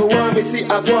 A pure one, me see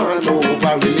a go on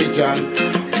over religion.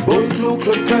 Bone Ku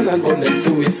Klux Klan and bone them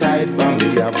suicide bomb.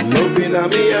 Me have love in a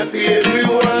me and for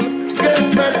everyone.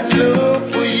 Get mad love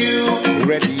for you.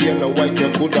 Red, yellow, white, you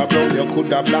coulda brown, you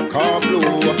coulda black or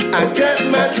blue. I get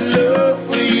mad love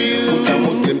for you. Coulda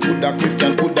Muslim, coulda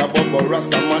Christian, coulda Bobo,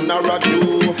 Rasta man or a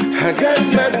Jew. I get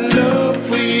mad love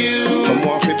for you. Some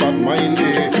want fi bad mind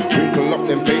me, wrinkle up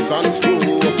them face and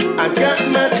screw. I got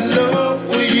mad love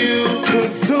for you,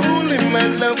 'cause only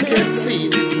mad love can see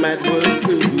this mad world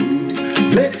through.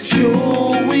 Let's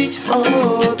show each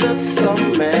other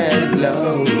some mad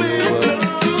love.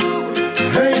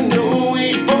 I know we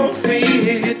all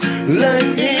feel it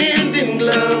like hand in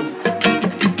glove.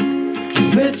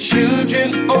 The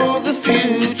children or the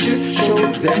future, show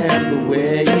them the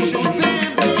way.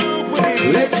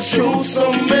 Let's show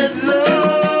some mad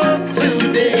love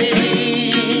today.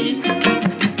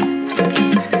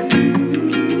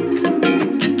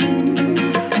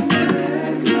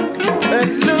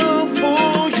 Mad love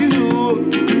for you.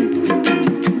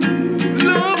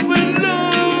 Love and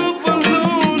love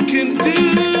alone can do.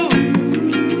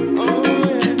 Oh,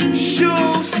 yeah.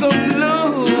 Show some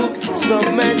love, some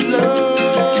mad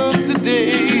love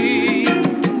today.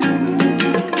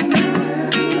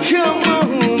 Come on.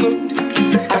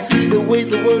 I see the way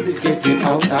the world is getting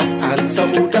out of hand.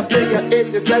 Some would have play your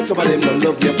 80s style, some of them don't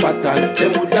love your pattern.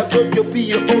 Them would have got you for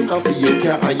your house and for your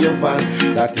car and your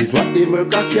van. That is what the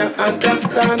America can't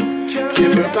understand. The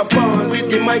America born with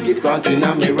the mic, it planting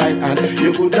on me right hand.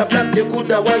 You coulda black, you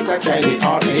coulda white, or Chinese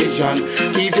or Asian.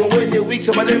 Even when you're weak,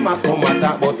 some of them might come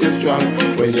attack, but you're strong.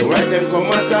 When you right, them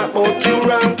come attack, but you're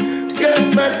wrong.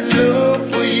 Get mad love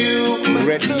for you.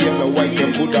 Red, yellow, white,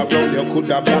 you coulda brown, you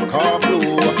coulda black or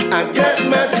blue. I get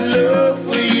mad love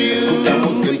for you. Coulda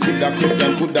Muslim, coulda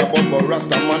Christian, coulda Bobo,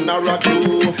 Rasta man or a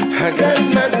Jew. I get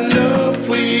mad love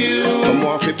for you. Some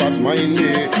want fi bad mind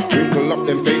me, wrinkle up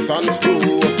them face and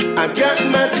screw. I got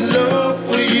mad love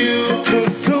for you,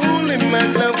 'cause only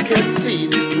mad love can see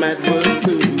this mad world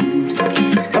through.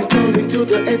 I'm calling to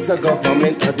the heads of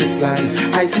government of this land.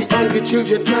 I see hungry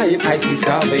children crying, I see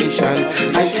starvation.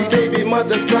 I see baby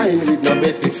mothers crying with no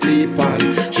bed to sleep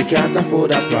on. She can't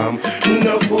afford a prom,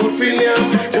 no food for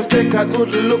them. Just take a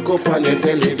good look up on your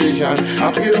television.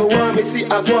 A pure one, me see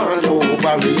a go on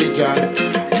over religion.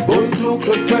 Bone Ku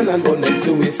Klux Klan and bone them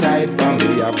suicide bomb.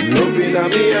 Me have love in a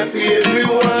me and for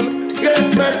everyone.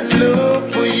 Get mad love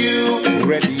for you.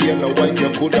 Red, yellow, white, you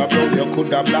coulda brown, you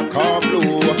coulda black or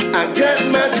blue. I get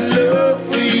mad love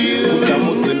for you. Coulda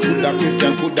Muslim, coulda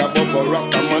Christian, coulda Bobo,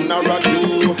 Rasta man or a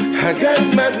Jew. I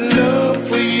get mad love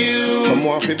for you. Some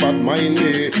want fi bad mind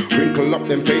me, wrinkle up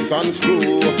them face and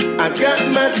screw. I got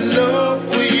mad love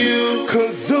for you,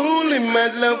 'cause only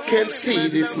mad love can see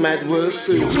this mad world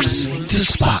through. You're listening to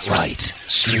Spotlight,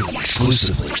 streaming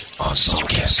exclusively on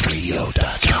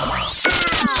SongcastRadio.com.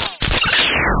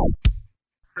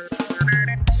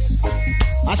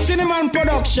 A Cinnamon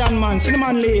production, man.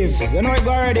 Cinnamon leave. You know it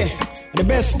already. The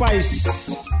best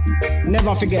spice.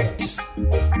 Never forget.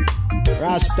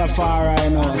 Rastafari,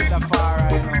 know.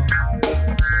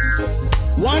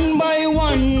 One by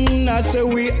one, I say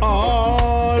we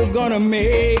all gonna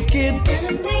make it.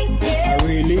 I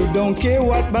really don't care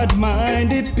what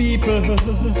bad-minded people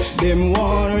them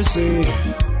wanna say.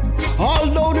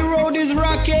 Although the road is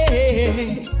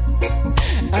rocky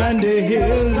and the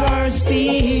hills are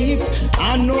steep,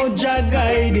 I know Jah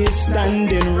guide is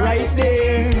standing right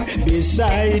there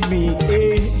beside me.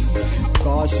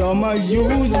 Cause some are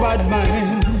use bad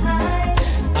mind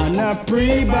and a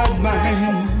pre-bad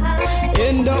mind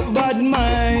end up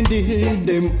bad-minded,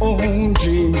 them own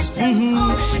dreams.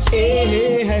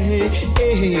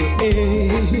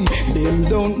 Them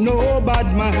don't know bad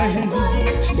mind,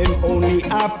 them only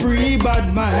a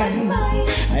pre-bad mind.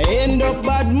 I end up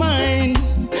bad mind,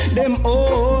 them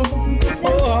own.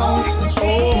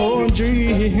 own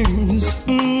dreams.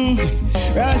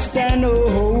 Rasta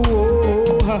know,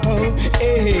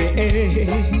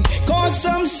 cause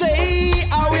some say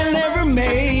I will never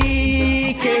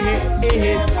make it.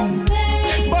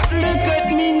 But look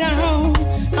at me now,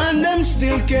 and them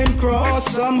still can cross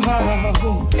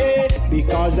somehow.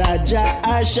 Because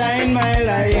I shine my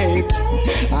light,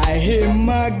 I him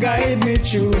guide me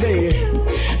through there,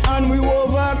 and we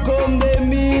overcome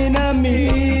them in a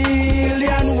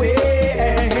million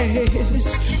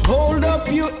ways. Hold up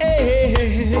your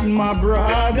head, my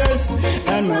brothers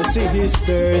and my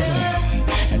sisters,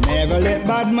 and never let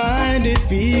bad-minded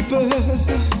people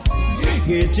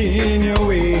get in your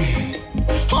way.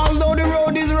 Although the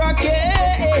road is rocky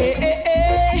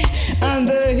and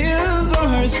the hills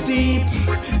are steep,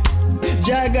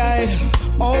 Jah guide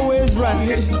always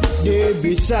right there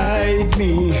beside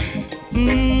me.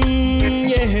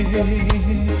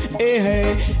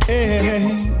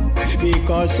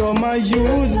 Because some I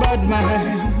use bad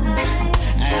mind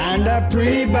and I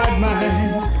pray bad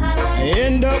mind, I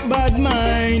end up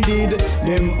bad-minded,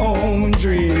 them own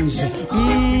dreams.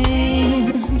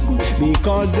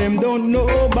 Because them don't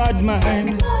know bad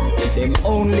mind, them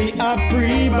only a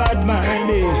pre-bad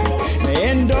minded. I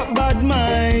end up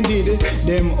bad-minded,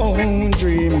 them own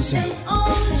dreams.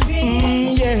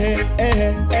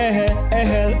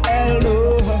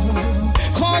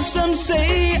 Cause some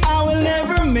say I will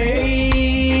never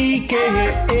make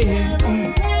it.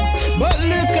 But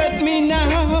look at me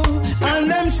now, and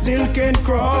them still can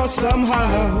cross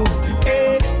somehow.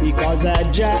 Because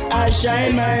I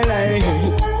shine my light,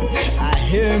 I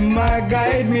hear my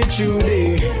guide me through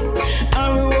there,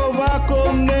 and we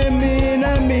overcome them in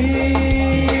a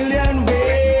million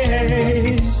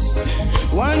ways.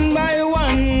 One by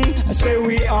one, I say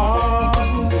we are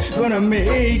gonna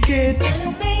make it.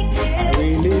 I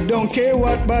really don't care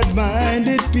what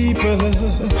bad-minded people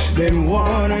them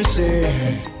wanna say.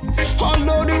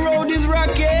 Although the road is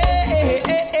rocky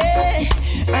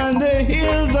and the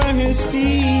hills are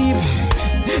steep,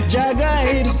 Jah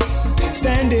guide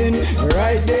standing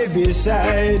right there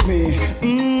beside me.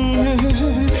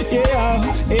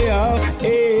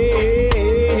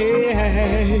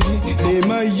 They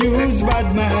might use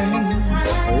bad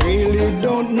mind, really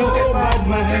don't know bad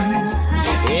mind.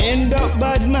 End up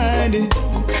bad-minded.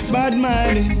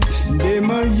 They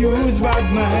might use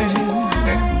bad mind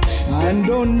and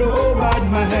don't know bad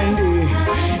mind.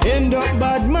 End up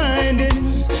bad-minded.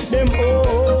 Them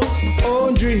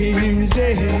own dreams.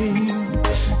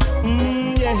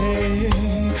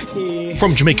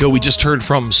 From Jamaica, we just heard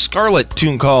from Scarlet,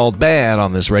 tune called Bad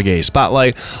on this Reggae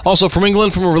Spotlight. Also from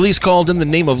England, from a release called In the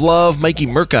Name of Love, Mikey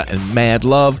Murka and Mad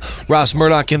Love. Ross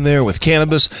Murdoch in there with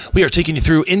Cannabis. We are taking you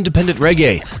through independent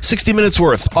reggae, 60 minutes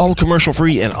worth, all commercial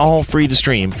free and all free to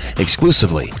stream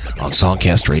exclusively on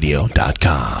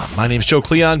songcastradio.com. My name's Joe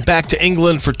Cleon, back to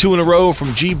England for 2 in a row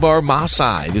from G-Bar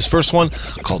Maasai. This first one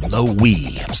called No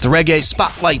We. It's the Reggae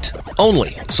Spotlight,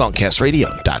 only on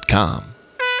songcastradio.com.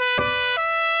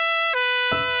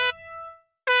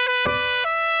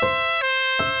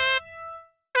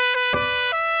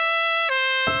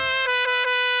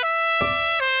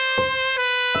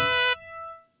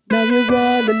 Now you're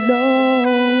all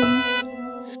alone,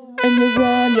 and you're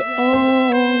on your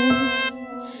own.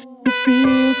 You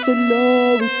feel so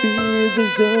low, it feels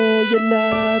as though your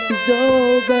life is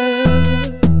over.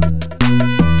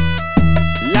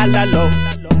 La la lo,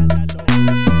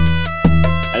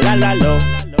 la la lo,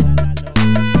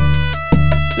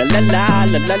 la la la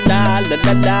la la la la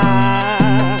la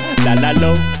la la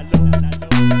lo,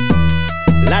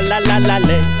 la la la la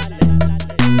la.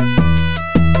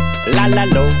 La la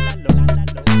lo,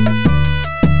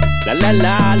 la la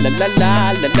la la la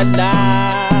la la la la.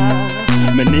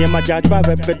 My name a judge, but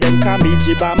rep them can be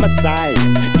G by my side.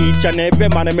 Each and every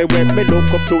man me rep me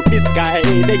look up to the sky.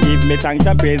 They give me thanks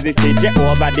and praises to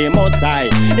Jehovah the Most High.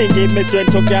 They give me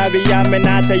strength to carry on, me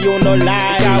not tell you no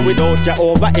lie. Cause without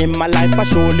Jehovah in my life I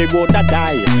surely would have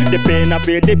died. The pain I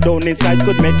feel deep down inside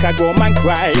could make a grown man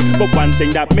cry. But one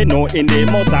thing that me know in the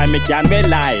Most High me can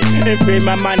rely. If free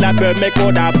my mind a bird me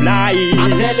could have fly. I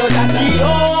tell you that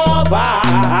Jehovah,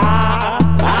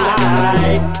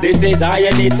 this is all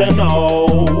you need to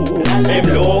know. Him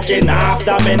looking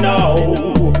after me now.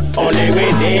 Only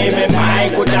with him and mine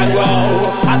could I grow.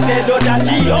 I tell you that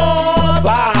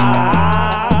Jehovah,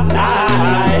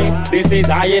 this is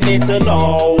all you need to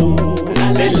know.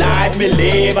 The life me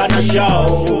live on the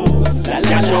show.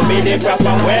 Just show me the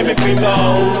proper way me fi go.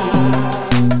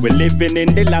 We living in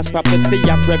the last prophecy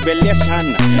of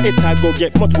Revelation. It a go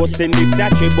get much worse in this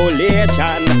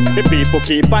tribulation. The people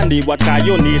keep on the watch,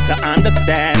 you need to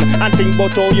understand and think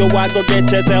about how you are go get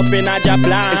yourself in a job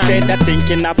plan. Instead of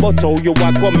thinking about how you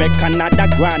are go make another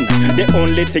grand, the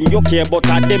only thing you care about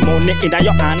are the money in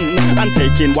your hand and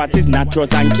taking what is not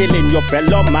yours and killing your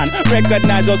fellow man.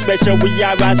 Recognize how special we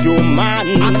are as human.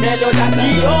 I tell you that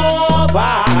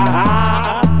Jehovah,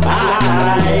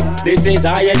 this is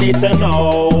all you need to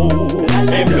know.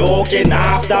 Him looking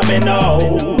after me now.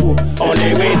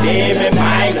 Only with him my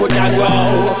mind could I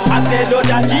grow. I tell you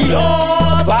that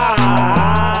Jehovah,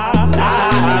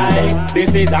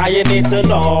 this is all you need to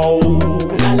know.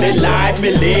 The life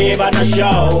me live on a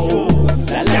show.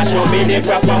 That show me the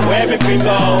proper way me fi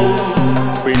go.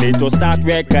 We need to start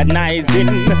recognizing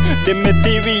the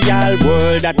material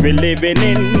world that we're living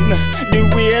in. The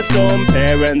way some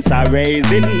parents are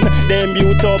raising them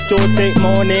youth up to think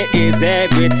money is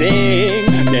everything.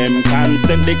 Them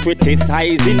constantly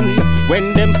criticizing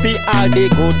when them see all the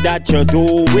good that you're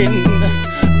doing.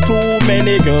 Too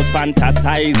many girls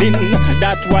fantasizing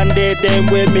that one day them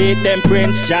will meet them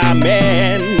Prince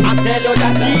Charming. I tell you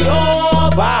that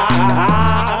Jehovah,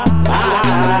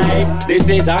 this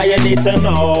is all you need to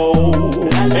know.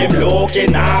 Him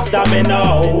looking after me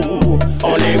now.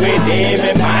 Only with him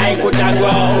my mind could I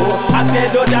grow. I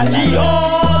tell you that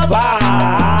Jehovah,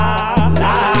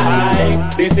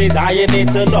 this is all you need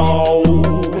to know.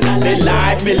 The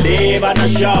life me live on a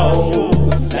show.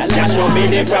 That show me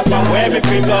the proper way me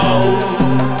fi go.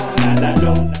 La la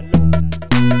la,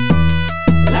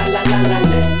 la la la la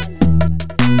la,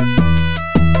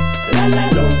 la la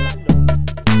la.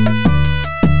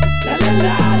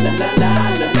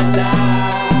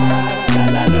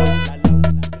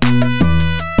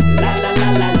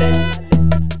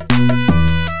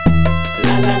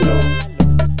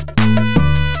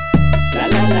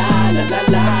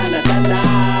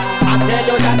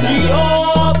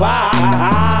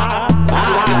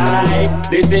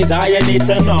 This is all you need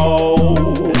to know.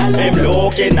 Him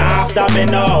looking after me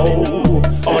now.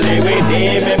 Only with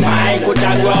him my mind could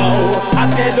I grow. I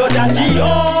tell you that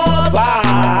Jehovah,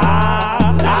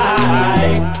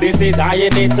 this is all you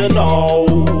need to know.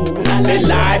 The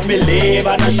life me live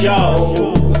on a show.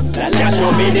 That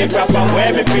show me the proper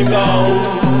way me fi go.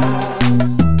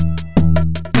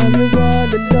 And you're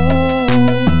all alone,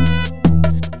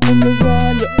 and you're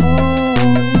on your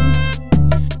own.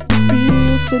 You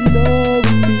feel so low, it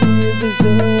feels as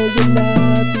though your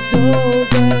life is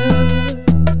over.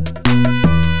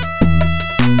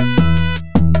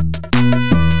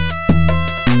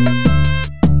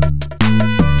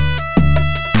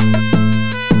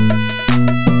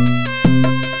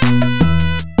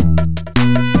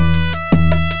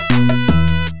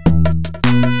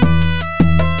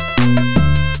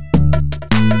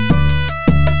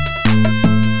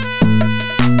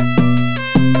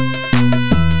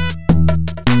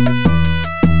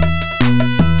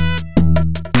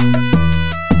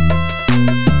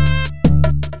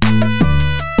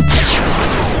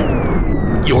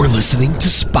 Listening to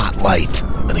Spotlight,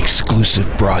 an exclusive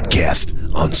broadcast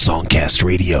on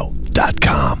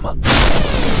songcastradio.com.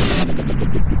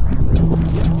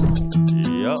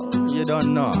 Yo, you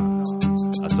don't know.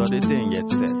 That's how the thing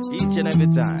gets said each and every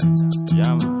time.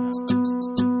 Yeah, man.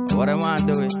 What am I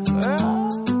doing?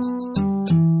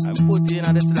 I'm putting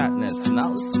in the slackness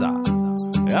now, sir.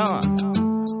 Yeah, man.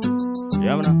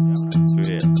 Yeah, man.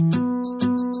 Yeah.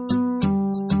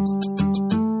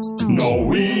 No,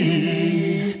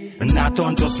 we not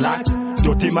on to slack.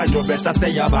 Dirty man, you better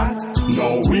stay back.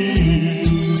 No, we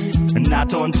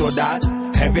not on to that.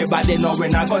 Everybody know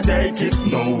when I go take it.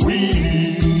 No, we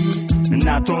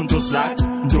not on to slack.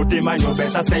 Dirty man, you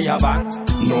better stay back.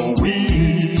 No, we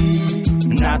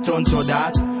not on to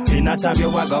that. In a time you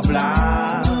a go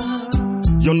fly.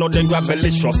 You know them grab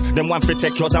malicious. Them want to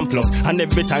take yours and plus. And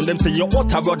every time them see you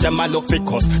out a road, them I look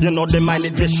because you know they mind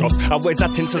it vicious. Always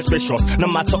acting suspicious. No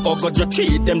matter how good you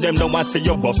treat them don't want to see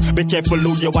your boss. Be careful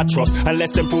who you a trust.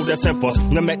 Unless them prove themselves first.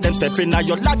 No make them step in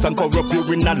your life and corrupt you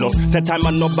in a loss. The time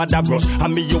I know bad a rush.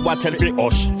 And me you a tell me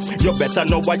hush. You better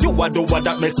know what you a do what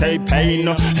that may say pain.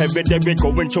 Every day we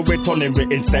going through it turning we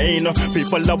insane.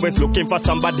 People always looking for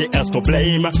somebody else to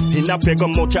blame. In a bigger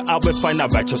mood you always find a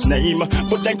righteous name.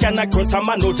 But then can I cross a man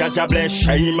who judge a bless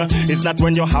shame. It's not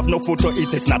when you have no food to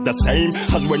eat, it's not the same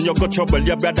as when you got trouble,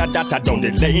 your brother that down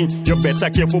the lane. You better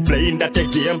careful playing that the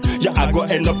game. You are go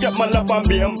end up get my love and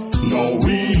beam. No,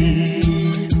 we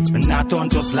not on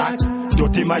to slack.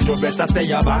 Dirty man, you better stay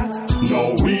back.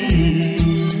 No, we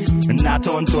not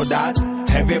on to that.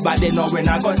 Everybody know when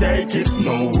I go take it.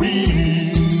 No,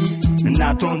 we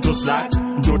not on to slack.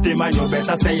 Dirty man, you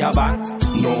better stay back.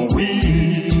 No, we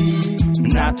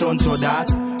not onto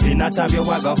that. In a time you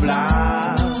walk a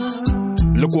fly.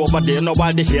 Look over there now, all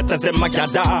the haters them a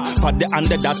gather. For the and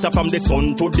the data from the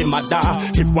son to the mother.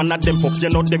 If one of them pop,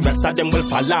 you know the rest of them will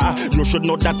follow. You should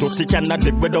know that Tutti cannot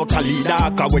live without a leader.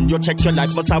 Cause when you check your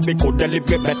life, must have we could live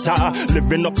it better.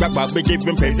 Living up right back, we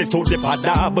giving praises to the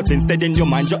Father. But instead in your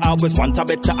mind, you always want a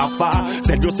better offer.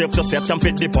 Tell yourself to set and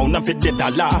fit the pound and fit the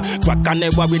dollar. Crack and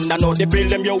never win, I know the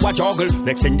bill them you a juggle.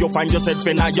 Next thing you find yourself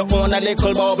in your own a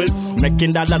little bubble.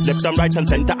 Making dollars left and right and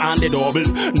center and the double.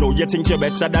 Know you think you're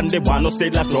better than the one who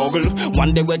stayed a struggle.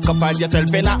 One day wake up find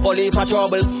yourself in a whole heap of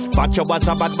trouble. But you was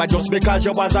a bad boy just because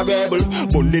you was a rebel.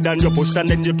 Bullied and you pushed and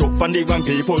then you took from the wrong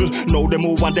people. Now they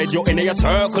move and dead you in a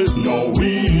circle. No,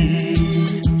 we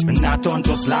not on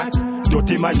to slack.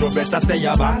 Dirty man, you better stay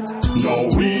back. No,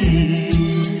 we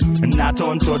not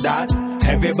on to that.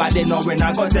 Everybody know we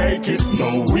not gonna take it.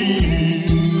 No,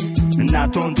 we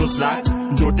not on to slack.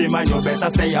 Dirty man, you better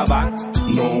stay back.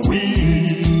 No, we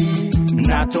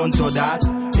not on to that.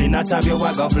 In a time you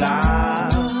walk a fly.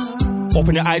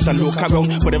 Open your eyes and look around.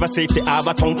 Whatever safety have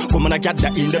a tongue. Come on and get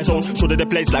that in them zone. Show the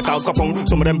place like Al Capone.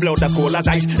 Some of them blood that's cold as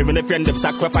ice. Even if them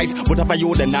sacrifice. Whatever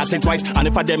you then not think twice. And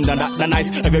if for them then that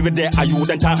nice. Every day are you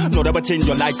then talk. No double change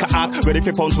you like a arc. Ready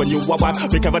for pounds when you walk.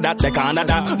 Be careful that they can't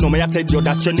adapt. No me I tell you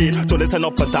that you need to listen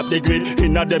up and stop the greed.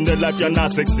 In a them the life you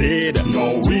not succeed.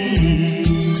 No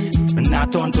we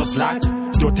not on to slack.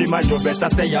 Dirty man you better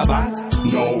stay back.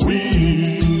 No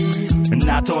we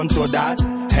not on to that.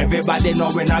 Everybody know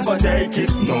we not gonna take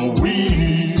it. No, we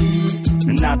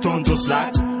not on to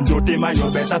slack. Dirty man, you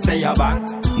better stay back.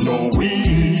 No, we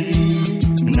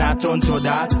not on to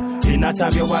that. In a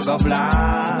time you walk a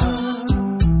fly.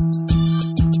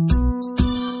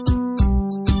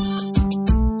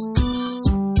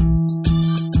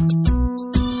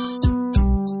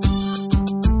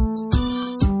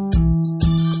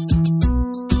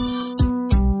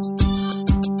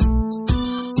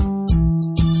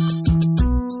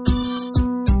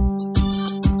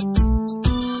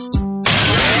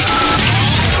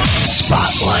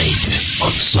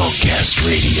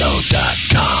 Songcastradio.com.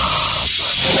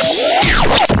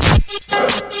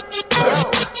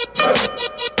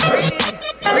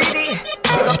 Greedy,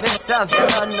 pick up yourself, you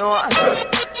don't know.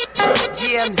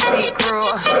 GMC crew,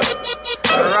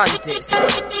 run this.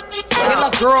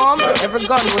 Killer Chrome, every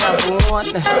gun we have one.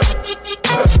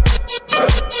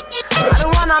 I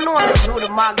don't wanna know the truth,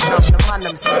 the magnum, the man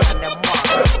them say and them walk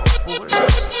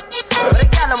foolish. But the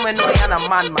girl them know you're a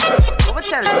man. But we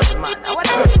tell this man, I want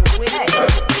to do with it.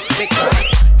 Because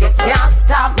you can't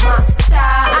stop my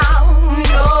style,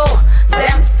 no.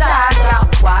 Them style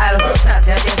got wild. Now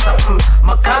tell you something,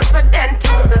 my confident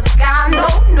to the sky.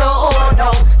 No,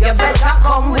 you better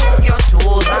come with your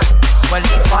tools. Well,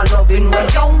 if I'm loving where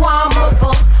you want me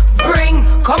for, bring,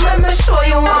 come let me show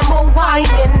you I'm a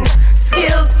whining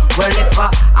skills. Well, if I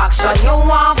action you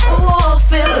want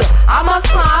fulfill, I'm a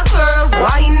smart girl,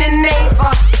 whining ain't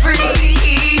for free.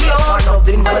 You're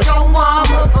loving what you want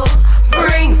me for,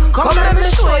 bring, come let me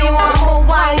show you I'm a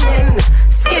whining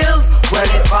skills. Well,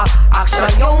 if I action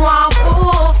you want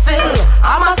fulfill,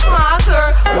 I'm a smart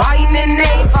girl, whining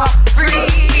ain't for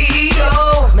free.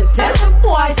 Yo, me tell the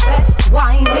boy say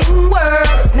whining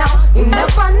words. Now you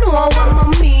never know what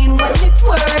I mean when it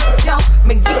works. Yo,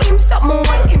 me give him something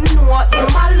what him know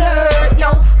him alert.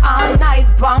 Yo, all night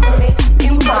bomb me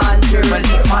in wonder. Well,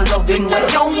 if I'm loving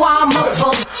what you want me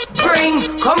for, bring,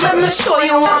 come let me show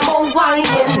you I'm a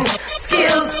whining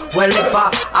skills. Well, if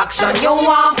I action you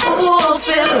want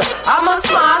fulfill, I'm a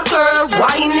smart girl,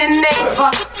 whining ain't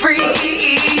for free.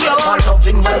 Yo, I'm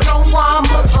loving what you want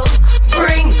me for,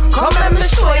 bring, come let me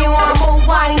show you I'm a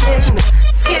whining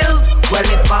skills. Well,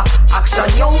 if I action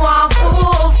you want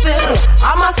fulfill,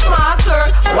 I'm a smart girl,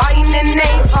 whining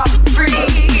ain't for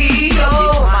free. Yo,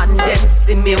 man, them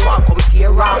see me want come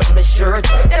tear off my shirt.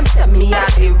 Them say me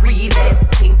are the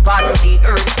realest thing on the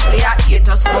earth. They are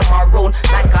haters come around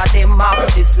like a them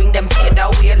have to swing. Them fade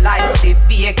away like the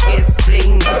fakest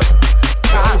fling.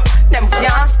 Cause them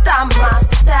can't stand my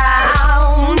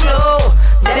style, no.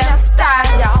 Them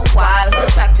style ya wild.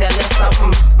 I tell you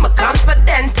something, my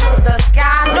confident to the sky.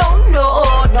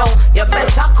 No, you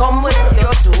better come with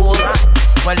your tools.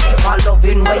 Well, if I'm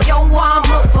loving where you want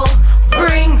me for,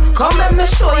 bring, come let me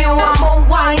show you I'm a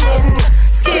whining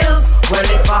skills. Well,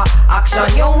 if I action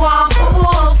you want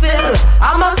fulfill,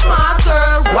 I'm a smart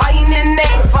girl, whining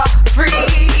ain't for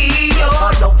free.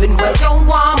 You're loving where you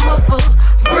want me for,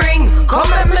 bring, come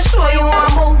let me show you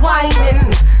I'm a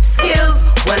whining skills.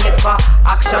 Well, if I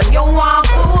action you want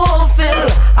fulfill,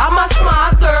 I'm a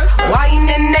smart girl,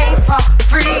 whining ain't for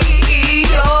free.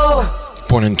 Yo,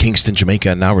 Kingston,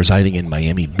 Jamaica, now residing in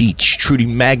Miami Beach. Trudy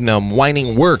Magnum,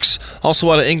 Whining Works.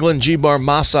 Also out of England, G-Bar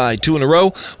Masai, 2 in a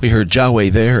row. We heard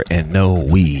Jaway there and No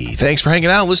We. Thanks for hanging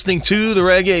out, listening to the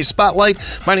Reggae Spotlight.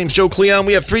 My name's Joe Cleon.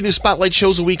 We have 3 new Spotlight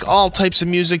shows a week, all types of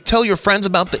music. Tell your friends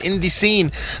about the indie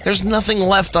scene. There's nothing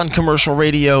left on commercial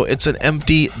radio. It's an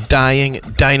empty, dying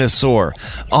dinosaur.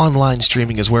 Online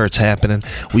streaming is where it's happening.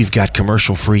 We've got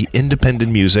commercial-free,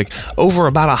 independent music. Over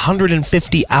about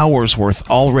 150 hours worth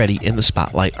already in the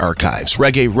Spotlight archives.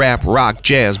 Reggae, rap, rock,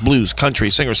 jazz, blues, country,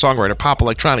 singer-songwriter, pop,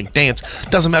 electronic, dance.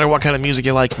 Doesn't matter what kind of music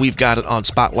you like, we've got it on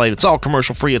Spotlight. It's all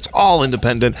commercial-free, it's all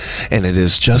independent, and it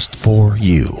is just for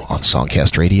you on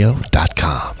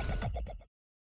songcastradio.com.